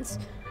crossed wands.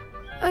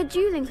 A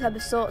dueling club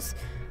of sorts.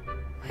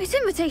 It's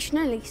invitation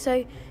only,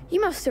 so you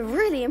must have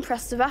really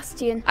impressed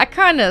Sebastian. I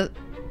kind of,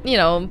 you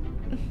know,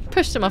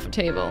 pushed him off a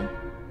table.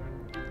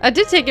 I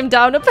did take him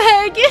down a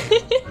peg.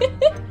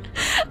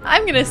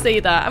 I'm going to say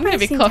that. I'm going to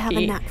be cocky. I seem to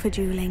have a knack for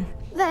dueling.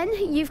 Then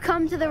you've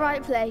come to the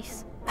right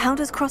place. How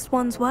does crossed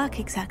wands work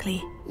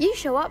exactly? You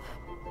show up,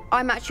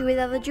 I match you with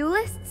other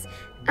duelists,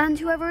 and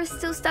whoever is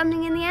still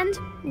standing in the end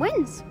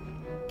wins.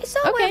 It's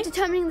our way of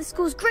determining the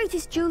school's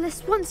greatest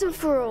duelist once and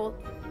for all.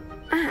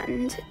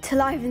 And to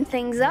liven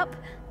things up,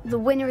 the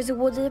winner is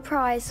awarded a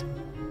prize.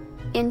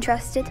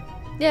 Interested?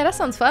 Yeah, that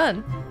sounds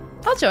fun.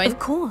 I'll join. Of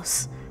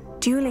course.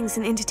 Dueling's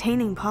an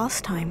entertaining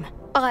pastime.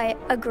 I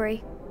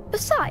agree.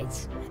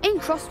 Besides, in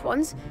crossed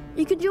ones,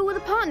 you could duel with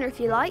a partner if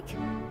you like.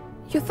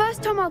 Your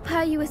first time I'll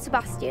pair you with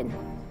Sebastian.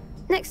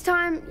 Next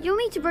time, you'll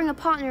need to bring a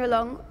partner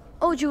along,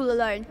 or duel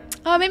alone.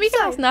 Oh, maybe you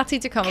can ask Natty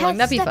to come along.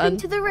 That'd be fun. Step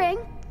into the ring?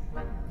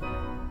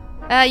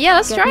 Yeah,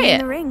 let's try it.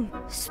 In the ring.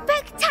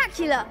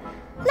 Spectacular!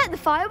 Let the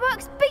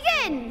fireworks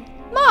begin!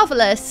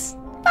 Marvelous.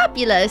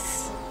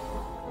 Fabulous.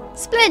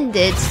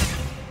 Splendid.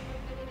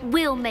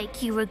 We'll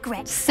make you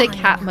regret. Sick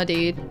hat, my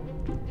dude.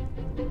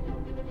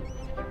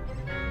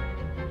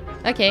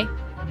 Okay.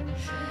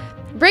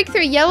 Break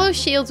through yellow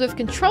shields with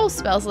control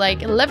spells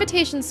like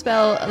levitation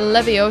spell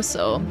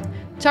Levioso.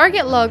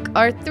 Target lock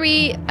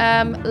R3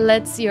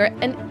 lets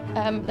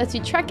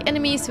you track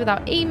enemies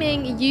without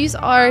aiming. Use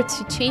R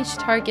to change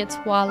targets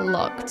while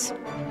locked.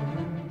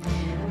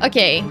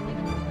 Okay.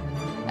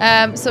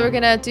 So we're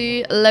gonna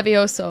do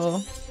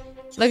Levioso.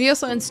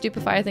 Levioso and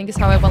Stupefy, I think, is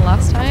how I won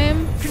last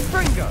time.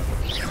 Confringo.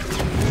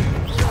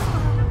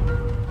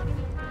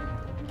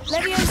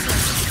 Levioso.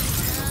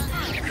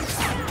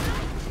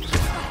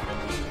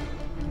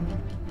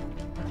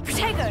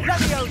 Protego.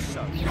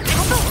 Levioso.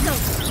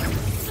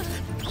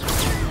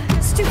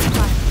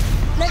 Stupefy.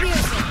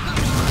 Levioso.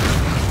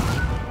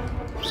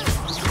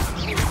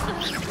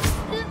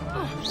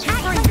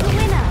 Act like a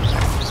winner.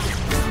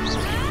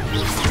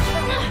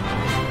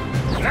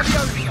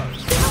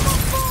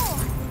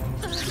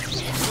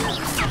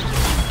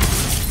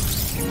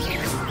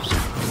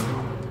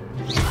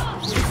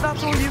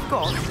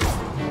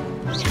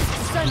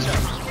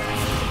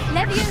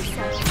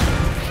 Leviosa.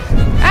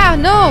 Ah,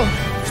 no!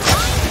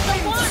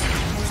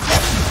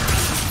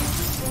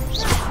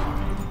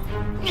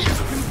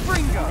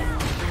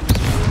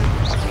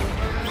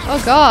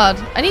 Oh god,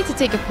 I need to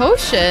take a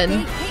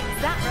potion.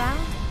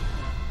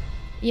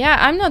 Yeah,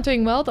 I'm not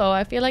doing well though.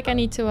 I feel like I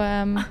need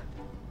to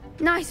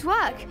Nice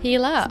work.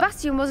 Heal up.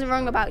 Sebastian wasn't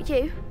wrong about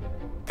you.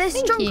 There's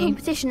strong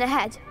competition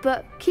ahead,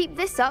 but keep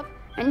this up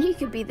and you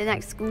could be the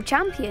next school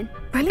champion.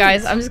 Brilliant.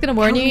 Guys, I'm just gonna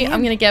warn you,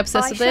 I'm gonna get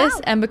obsessed with this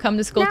and become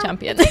the school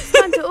champion. It takes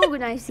time to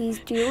organise these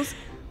duels,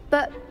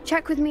 but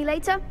check with me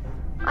later.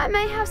 I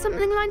may have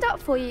something lined up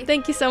for you.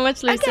 Thank you so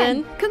much, Luton.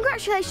 Again,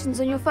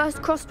 congratulations on your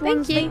first Crossed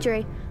Wands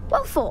victory.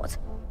 Well fought.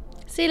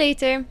 See you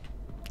later.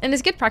 And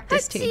it's good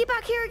practice too. See you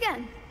back here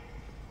again.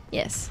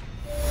 Yes.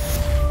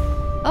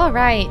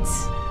 Alright.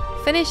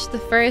 Finish the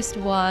first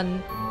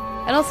one.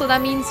 And also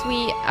that means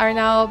we are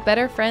now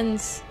better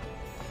friends.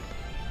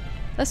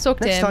 Let's talk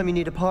to him. Next time you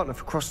need a partner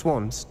for Crossed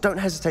Wands, don't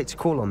hesitate to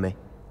call on me.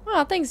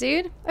 Oh, thanks,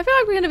 dude. I feel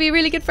like we're gonna be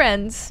really good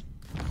friends.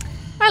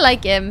 I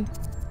like him.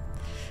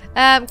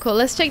 Cool.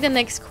 Let's check the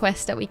next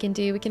quest that we can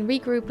do. We can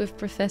regroup with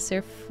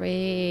Professor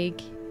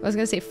Frigg. I was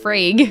gonna say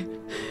Frigg.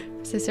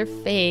 Professor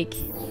Fig.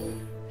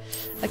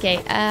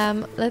 Okay,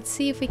 let's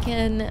see if we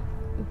can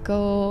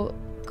go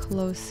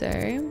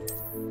closer.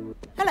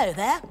 Hello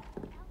there.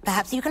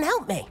 Perhaps you can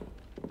help me.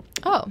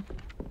 Oh.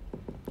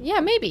 Yeah,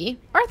 maybe.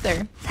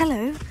 Arthur.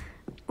 Hello.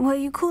 Were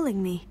you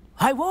calling me?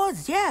 I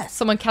was, yes.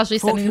 Someone casually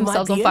Thought setting you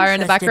themselves might on be fire in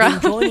the interested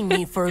background. in joining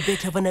me for a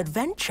bit of an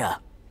adventure.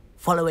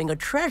 Following a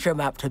treasure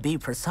map, to be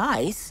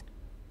precise.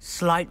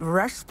 Slight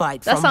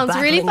respite That from sounds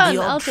battling really fun.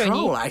 the I'll odd join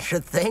troll, you. I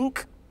should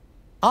think.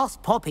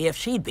 Asked Poppy if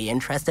she'd be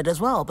interested as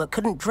well, but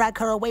couldn't drag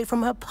her away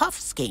from her puff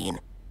skein.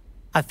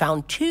 I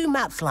found 2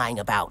 maps lying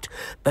about,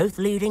 both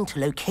leading to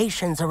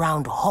locations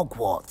around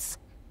Hogwarts.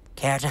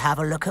 Care to have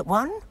a look at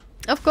one?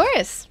 Of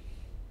course.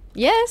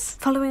 Yes.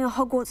 Following a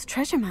Hogwarts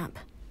treasure map.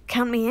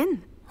 Count me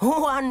in.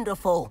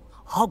 Wonderful.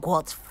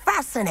 Hogwarts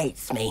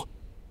fascinates me.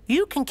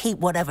 You can keep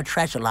whatever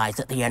treasure lies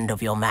at the end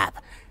of your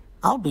map.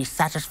 I'll be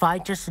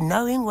satisfied just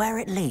knowing where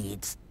it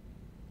leads.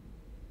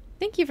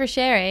 Thank you for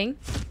sharing.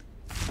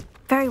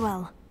 Very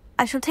well.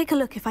 I shall take a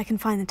look if I can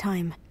find the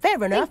time.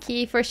 Fair enough. Thank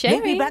you for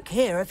sharing. Maybe back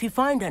here if you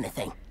find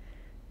anything.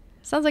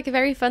 Sounds like a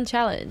very fun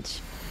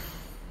challenge.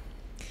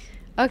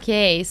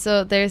 Okay,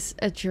 so there's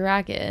a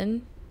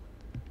dragon.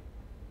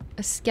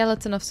 A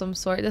skeleton of some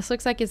sort. This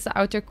looks like it's the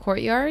outer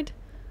courtyard.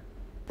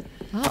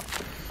 Oh.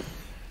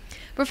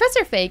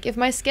 Professor Fake, if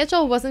my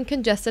schedule wasn't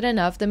congested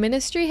enough, the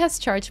Ministry has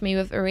charged me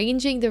with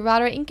arranging the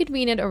rather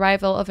inconvenient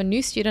arrival of a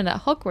new student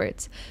at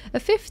Hogwarts. A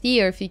 5th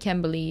year, if you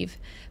can believe.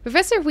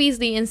 Professor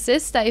Weasley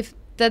insists that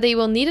they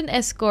will need an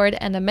escort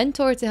and a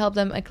mentor to help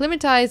them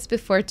acclimatize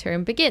before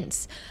term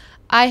begins.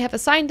 I have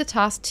assigned the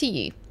task to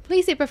you.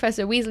 Please see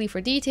Professor Weasley for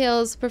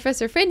details.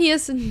 Professor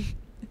Phineas,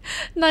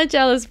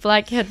 Nigella's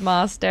Black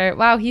Headmaster.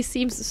 Wow, he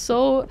seems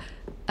so,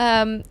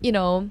 you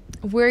know,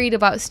 worried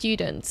about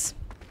students.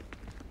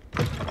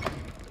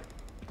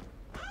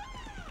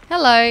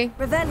 Hello.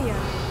 Revelio.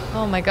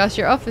 Oh my gosh,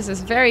 your office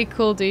is very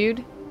cool,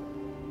 dude.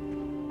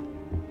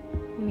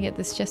 Let me get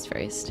this chest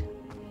first.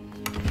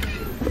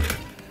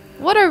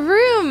 What a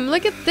room!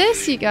 Look at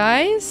this, you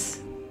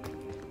guys.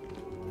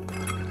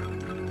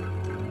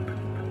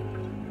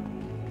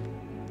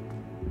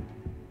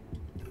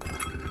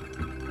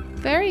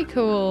 Very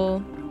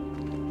cool.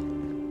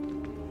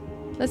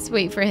 Let's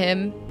wait for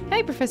him.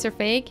 Hey, Professor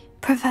Fig.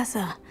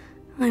 Professor,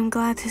 I'm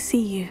glad to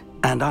see you.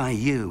 And I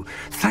you.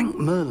 Thank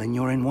Merlin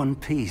you're in one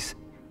piece.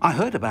 I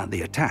heard about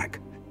the attack.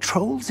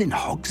 Trolls in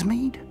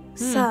Hogsmeade?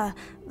 Sir,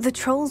 the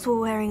trolls were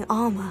wearing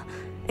armor.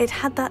 It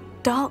had that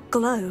dark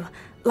glow,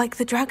 like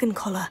the dragon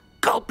collar.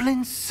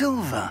 Goblin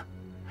silver.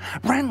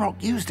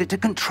 Ranrock used it to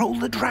control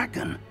the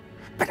dragon.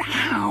 But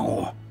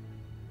how?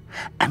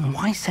 And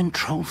why send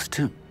trolls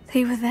to...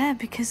 They were there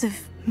because of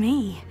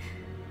me.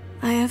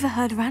 I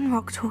overheard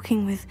Ranrock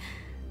talking with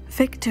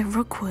Victor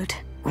Rookwood.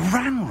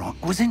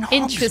 Ranrock was in Hogsmeade.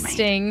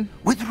 Interesting.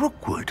 With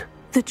Rookwood.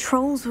 The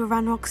trolls were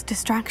Ranrock's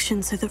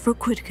distraction so that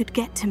Rookwood could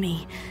get to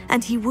me,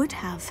 and he would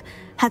have,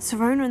 had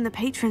Serona and the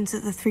patrons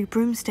at the Three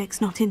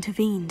Broomsticks not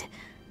intervened.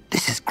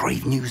 This is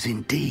grave news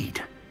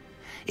indeed.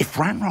 If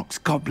Ranrock's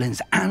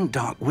goblins and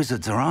dark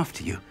wizards are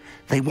after you,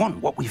 they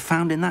want what we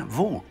found in that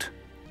vault.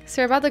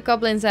 So about the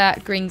goblins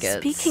at Gringotts.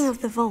 Speaking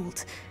of the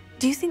vault,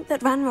 do you think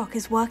that Ranrock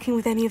is working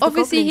with any of the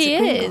Obviously goblins he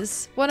at Gringotts?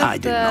 is. One of I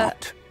do the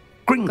not.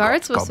 Gringotts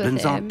guards was with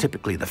goblins him. aren't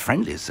typically the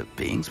friendliest of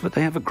beings, but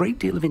they have a great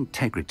deal of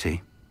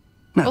integrity.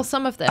 No, Well,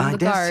 some of them, I the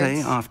dare guards.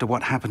 say after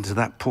what happened to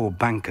that poor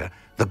banker,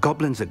 the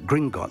goblins at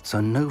Gringotts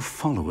are no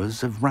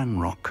followers of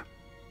Ranrock.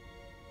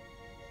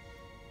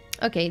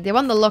 Okay, they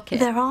want the locket.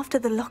 They're after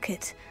the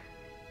locket.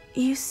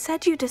 You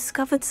said you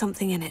discovered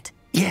something in it.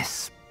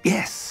 Yes,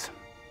 yes.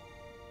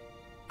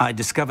 I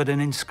discovered an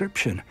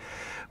inscription.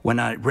 When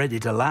I read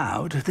it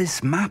aloud,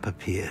 this map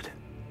appeared.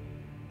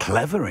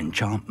 Clever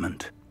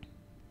enchantment.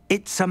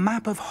 It's a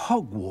map of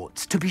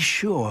Hogwarts, to be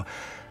sure,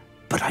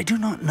 but I do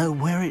not know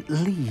where it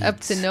leads.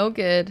 Up to no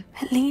good.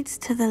 It leads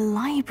to the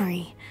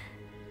library.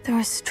 The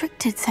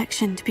restricted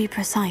section, to be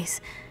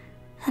precise,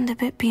 and a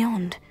bit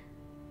beyond.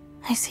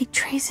 I see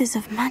traces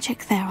of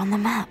magic there on the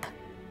map.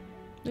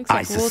 Looks like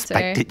I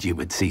suspected you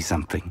would see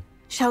something.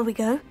 Shall we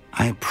go?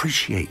 I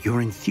appreciate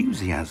your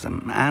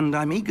enthusiasm, and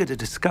I'm eager to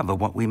discover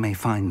what we may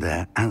find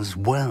there as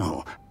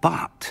well.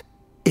 But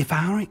if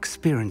our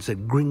experience at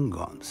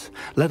Gringotts,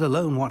 let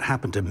alone what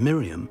happened to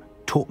Miriam,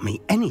 taught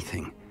me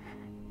anything,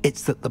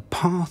 it's that the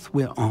path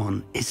we're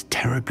on is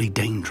terribly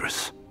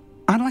dangerous.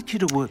 I'd like you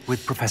to work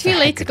with Professor Too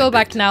late to go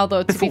back now,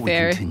 though, to be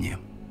fair. Continue.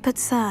 But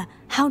sir,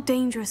 how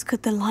dangerous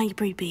could the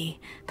library be?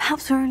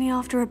 Perhaps we're only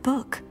after a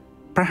book.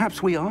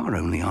 Perhaps we are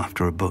only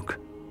after a book,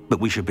 but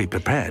we should be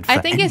prepared for I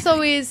think anything. it's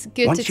always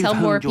good to tell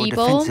more people. Once you've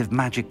honed your defensive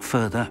magic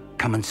further,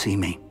 come and see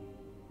me.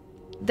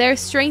 There's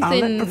strength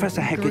I'll in let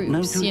Professor Hecat know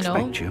groups, to you know.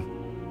 expect you.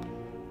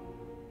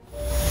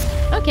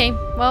 Okay,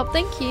 well,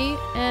 thank you,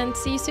 and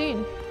see you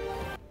soon.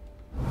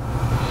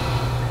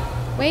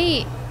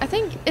 Wait, I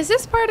think, is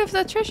this part of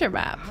the treasure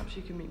map? Perhaps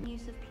you can meet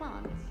use of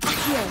plants.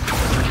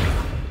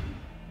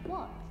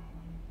 What?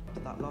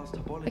 That last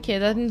Okay,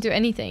 that didn't do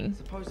anything.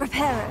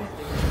 Prepare it.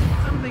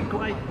 Something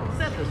quite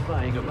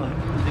satisfying about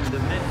using the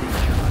mending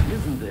charm,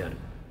 isn't there?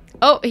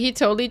 Oh, he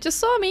totally just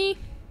saw me.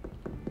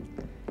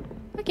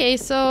 Okay,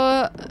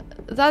 so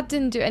that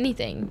didn't do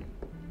anything.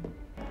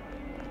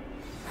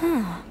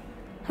 Huh.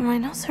 A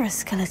rhinoceros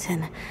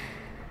skeleton.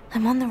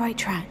 I'm on the right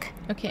track.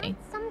 Okay.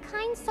 Some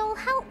kind soul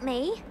help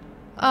me.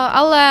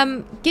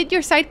 I'll get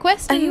your side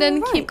quest and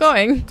then keep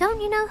going. Don't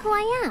you know who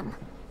I am?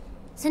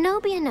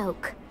 Zenobia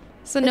Noak.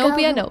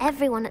 Zenobia the girl Noak. who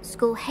everyone at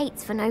school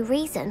hates for no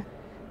reason.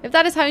 If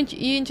that is how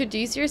you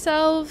introduce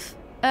yourself,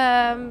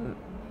 why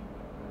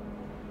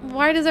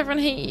does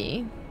everyone hate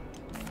you?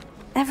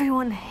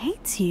 Everyone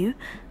hates you?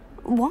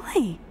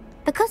 Why?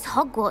 Because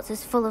Hogwarts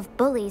is full of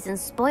bullies and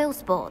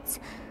spoilsports.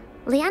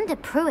 Leander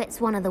Pruitt's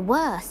one of the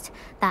worst,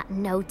 that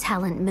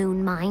no-talent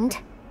moon mind.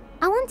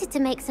 I wanted to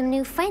make some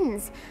new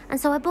friends, and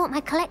so I brought my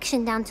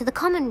collection down to the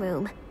common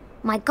room.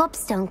 My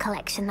gobstone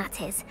collection,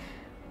 that is.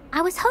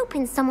 I was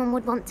hoping someone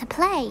would want to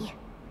play.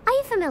 Are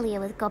you familiar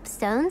with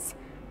gobstones?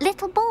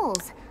 Little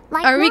balls,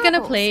 like Are we gonna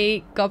marbles. play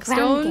Ground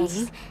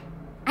gobstones? game.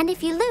 And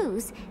if you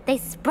lose, they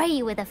spray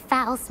you with a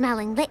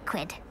foul-smelling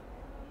liquid.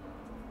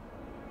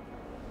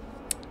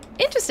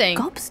 Interesting.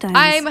 Gobstones.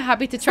 I'm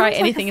happy to try Sounds like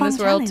anything a in this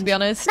fun world, to challenge. be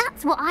honest.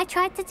 That's what I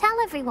tried to tell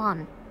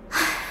everyone.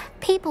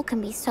 People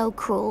can be so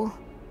cruel.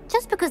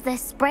 Just because they're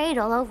sprayed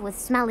all over with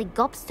smelly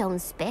gobstone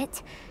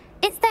spit,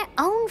 it's their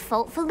own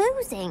fault for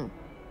losing.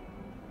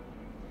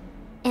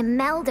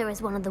 Imelda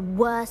is one of the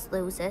worst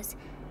losers.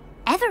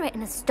 Everett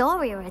and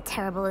Astoria are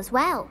terrible as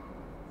well.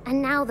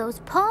 And now those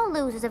poor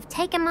losers have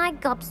taken my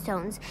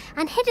gobstones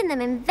and hidden them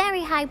in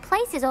very high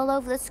places all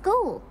over the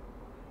school.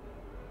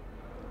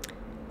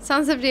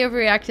 Sounds like they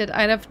overreacted.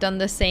 I'd have done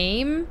the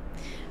same.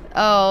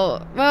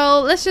 Oh,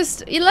 well, let's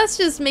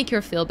just make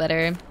her feel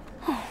better.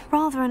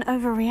 Rather an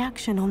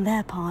overreaction on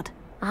their part.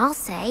 I'll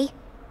say.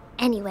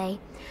 Anyway,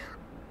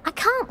 I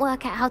can't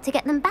work out how to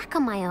get them back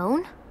on my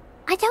own.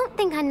 I don't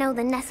think I know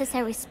the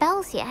necessary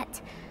spells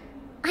yet.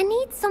 I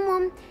need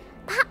someone,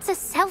 perhaps a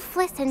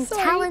selfless and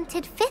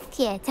talented 5th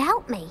year to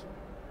help me.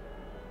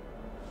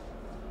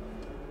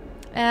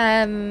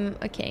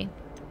 Okay.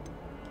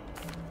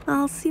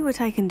 I'll see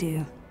what I can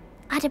do.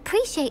 I'd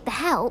appreciate the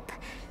help.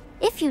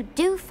 If you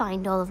do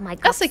find all of my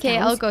gobstones, That's okay,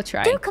 I'll go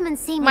try. do come and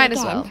see me Might again.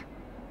 as well.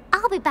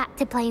 I'll be back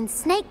to playing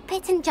Snake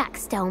Pit and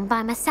Jackstone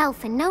by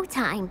myself in no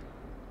time.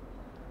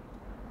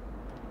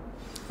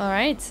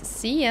 Alright,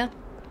 see ya.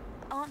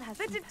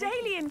 The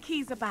Daedalian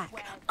keys are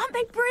back. Aren't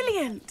they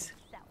brilliant?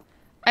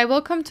 I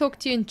will come talk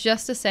to you in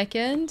just a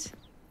second.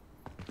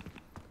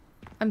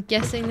 I'm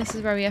guessing this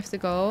is where we have to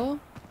go.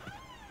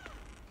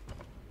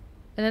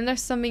 And then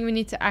there's something we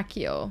need to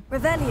Accio.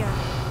 Revelio.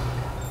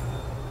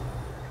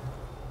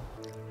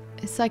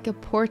 It's like a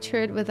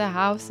portrait with a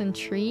house and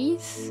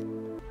trees.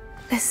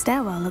 This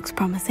stairwell looks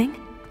promising.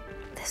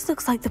 This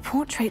looks like the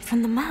portrait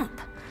from the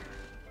map.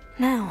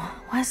 Now,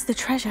 where's the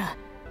treasure?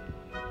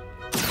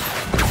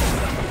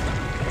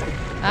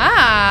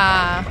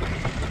 Ah!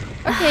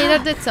 Okay,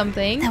 that did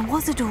something. There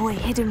was a doorway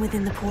hidden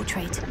within the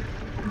portrait.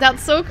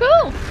 That's so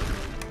cool!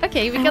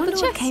 Okay, we I got the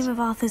wonder what chest. came of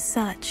Arthur's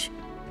search.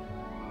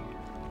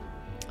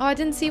 Oh, I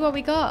didn't see what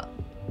we got.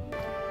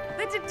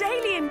 The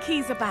Daedalian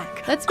keys are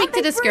back. Let's speak Aren't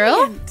to they this girl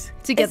brilliant?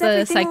 to get Is the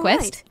everything side all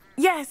quest. right?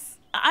 Yes,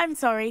 I'm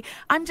sorry.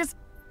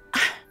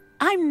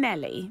 I'm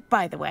Nellie,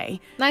 by the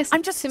way. Nice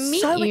I'm just to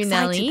meet so you, excited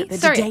Nellie. that the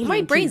Sorry, Daedalian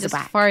my brain keys just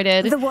are back.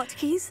 farted. The what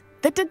keys?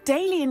 The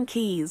Daedalian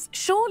keys.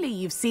 Surely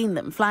you've seen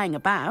them flying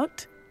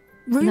about.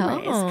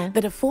 Rumour No. is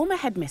that a former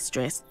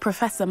headmistress,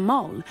 Professor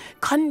Mole,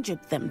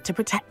 conjured them to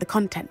protect the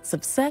contents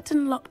of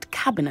certain locked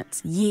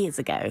cabinets years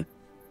ago.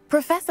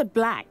 Professor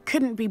Black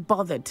couldn't be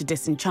bothered to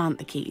disenchant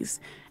the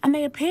keys, and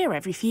they appear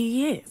every few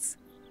years.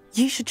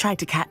 You should try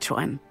to catch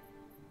one.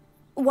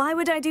 Why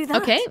would I do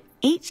that? Okay.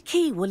 Each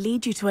key will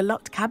lead you to a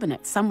locked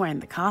cabinet somewhere in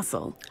the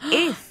castle.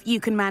 If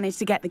you can manage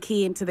to get the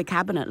key into the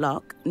cabinet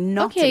lock,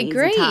 not Okay, an easy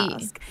great.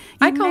 task.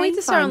 I you can't wait may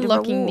to start find a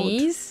unlocking reward.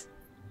 these.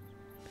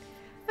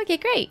 Okay,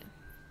 great.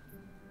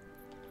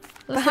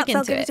 Let's Perhaps look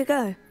I'll into give it. it a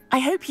go. I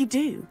hope you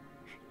do.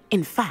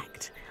 In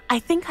fact, I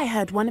think I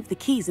heard one of the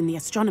keys in the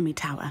astronomy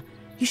tower.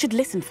 You should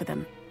listen for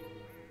them.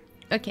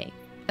 Okay,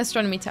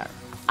 astronomy tower.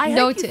 I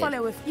Noted. hope you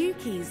follow a few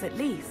keys at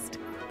least.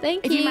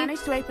 Thank If you. you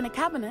manage to open a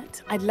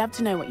cabinet, I'd love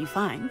to know what you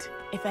find,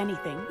 if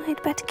anything.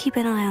 I'd better keep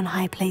an eye on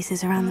high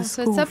places around the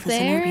so school it's up for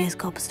there? Zenobia's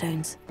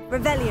gobstones.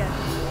 Revelio.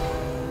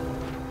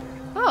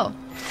 Oh.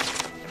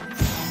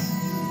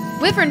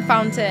 Wyvern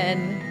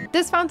fountain.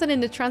 This fountain in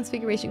the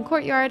Transfiguration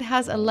Courtyard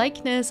has a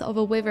likeness of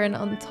a wyvern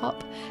on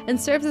top and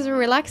serves as a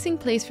relaxing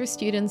place for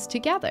students to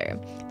gather.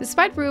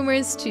 Despite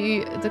rumors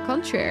to the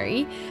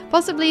contrary,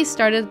 possibly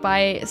started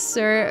by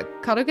Sir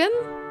Cadogan,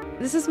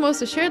 this is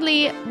most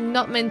assuredly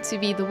not meant to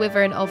be the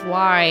wyvern of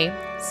Wye,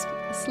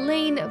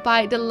 slain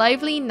by the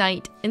lively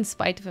knight in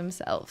spite of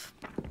himself.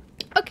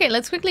 Okay,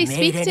 let's quickly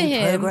speak Made to any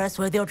him. progress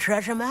with your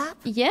treasure map?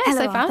 Yes,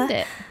 Hello, I found Arthur.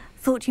 it.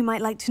 Thought you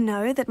might like to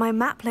know that my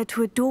map led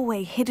to a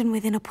doorway hidden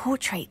within a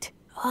portrait.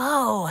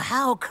 Oh,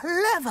 how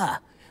clever!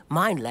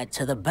 Mine led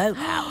to the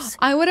boathouse.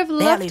 I would have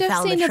loved Barely to have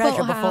found seen the the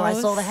treasure before I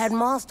saw the boathouse.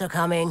 headmaster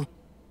coming.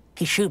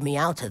 He shooed me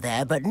out of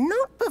there, but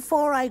not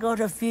before I got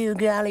a few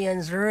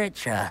galleons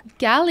richer.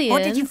 Galleons?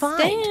 What did you find?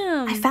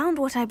 Damn. I found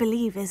what I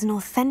believe is an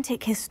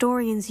authentic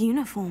historian's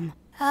uniform.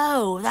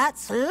 Oh,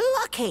 that's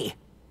lucky.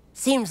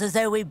 Seems as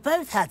though we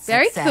both had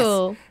Very success.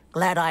 cool.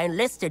 Glad I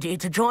enlisted you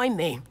to join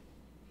me.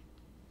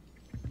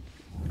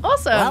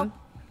 Awesome.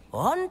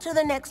 Well, on to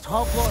the next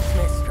Hogwarts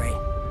mystery.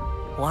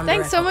 Wonder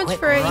Thanks if so a much quick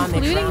for rummage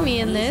including round me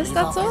in this. Weasley's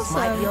That's office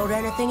might awesome. yield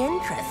anything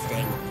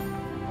interesting.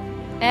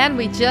 And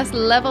we just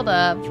leveled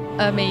up.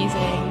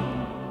 Amazing.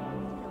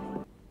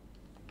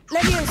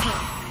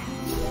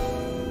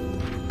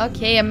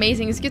 Okay,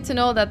 amazing. It's good to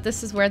know that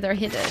this is where they're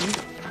hidden.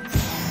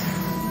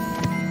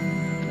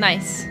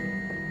 Nice.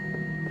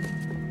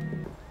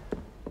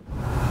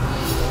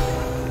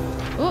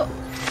 Oh,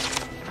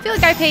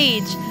 field guide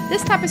page.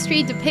 This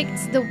tapestry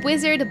depicts the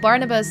wizard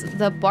Barnabas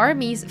the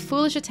Barmy's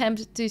foolish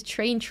attempt to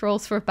train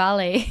trolls for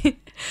ballet.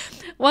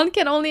 One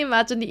can only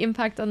imagine the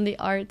impact on the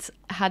art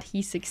had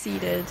he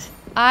succeeded.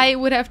 I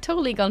would have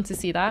totally gone to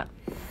see that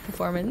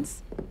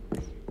performance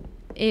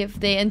if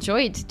they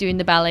enjoyed doing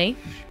the ballet.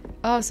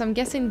 Oh, so I'm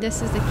guessing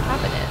this is the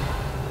cabinet.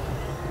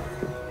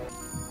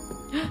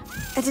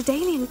 A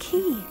Daedalian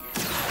key.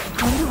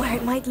 I wonder where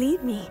it might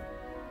lead me.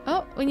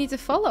 Oh, we need to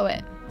follow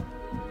it.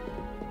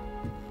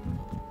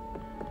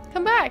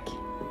 Come back.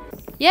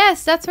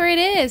 Yes, that's where it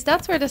is.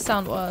 That's where the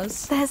sound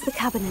was. There's the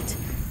cabinet.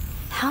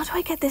 How do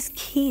I get this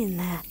key in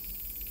there?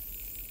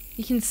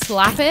 You can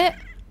slap it.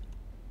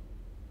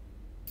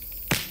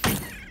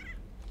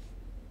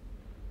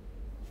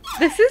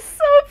 This is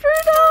so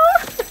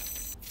brutal.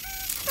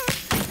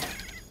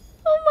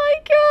 Oh my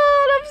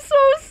god, I'm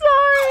so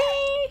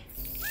sorry.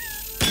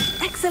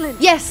 Excellent.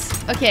 Yes.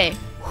 Okay.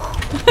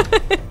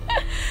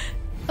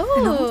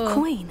 An old Oh,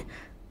 coin.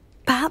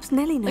 Perhaps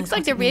Nellie knows. looks like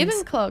what the it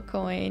means. Ravenclaw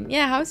coin.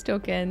 Yeah, house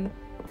token.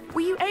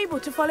 Were you able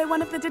to follow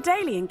one of the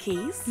Daedalian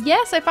keys?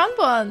 Yes, I found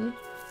one.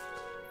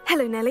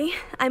 Hello, Nellie.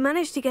 I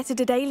managed to get a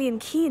Daedalian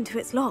key into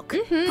its lock.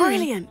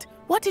 Brilliant.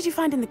 What did you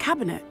find in the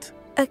cabinet?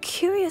 A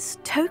curious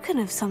token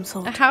of some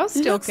sort. A house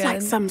token. Looks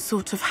like some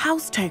sort of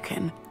house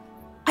token.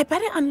 I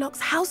bet it unlocks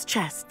house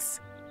chests.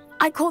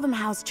 I call them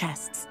house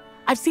chests.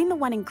 I've seen the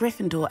one in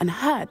Gryffindor and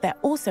heard they're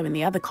also in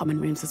the other common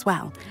rooms as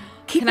well.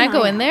 Can I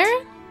go in there?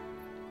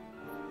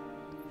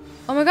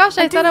 Oh my gosh,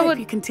 I thought I would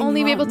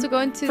only be able to go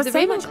into For the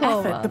so much Ravenclaw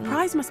effort, one. the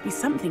prize must be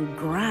something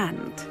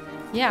grand.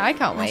 Yeah, I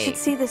can't I should wait.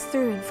 see this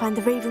through and find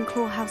the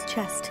Ravenclaw house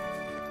chest.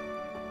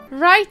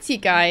 Right, you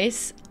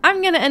guys.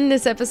 I'm gonna end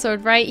this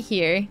episode right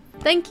here.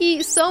 Thank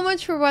you so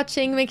much for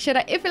watching. Make sure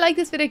that if you like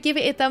this video, give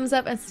it a thumbs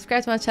up and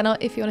subscribe to my channel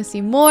if you want to see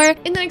more.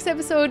 In the next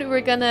episode, we're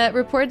gonna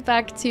report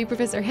back to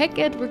Professor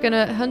Hecat. We're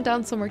gonna hunt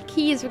down some more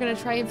keys. We're gonna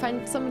try and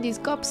find some of these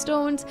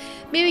gobstones.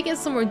 Maybe get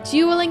some more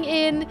dueling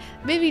in.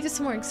 Maybe just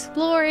some more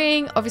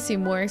exploring. Obviously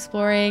more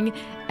exploring.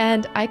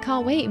 And I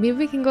can't wait. Maybe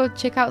we can go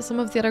check out some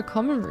of the other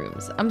common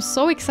rooms. I'm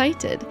so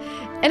excited.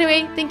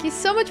 Anyway, thank you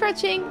so much for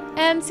watching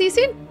and see you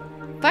soon.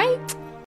 Bye!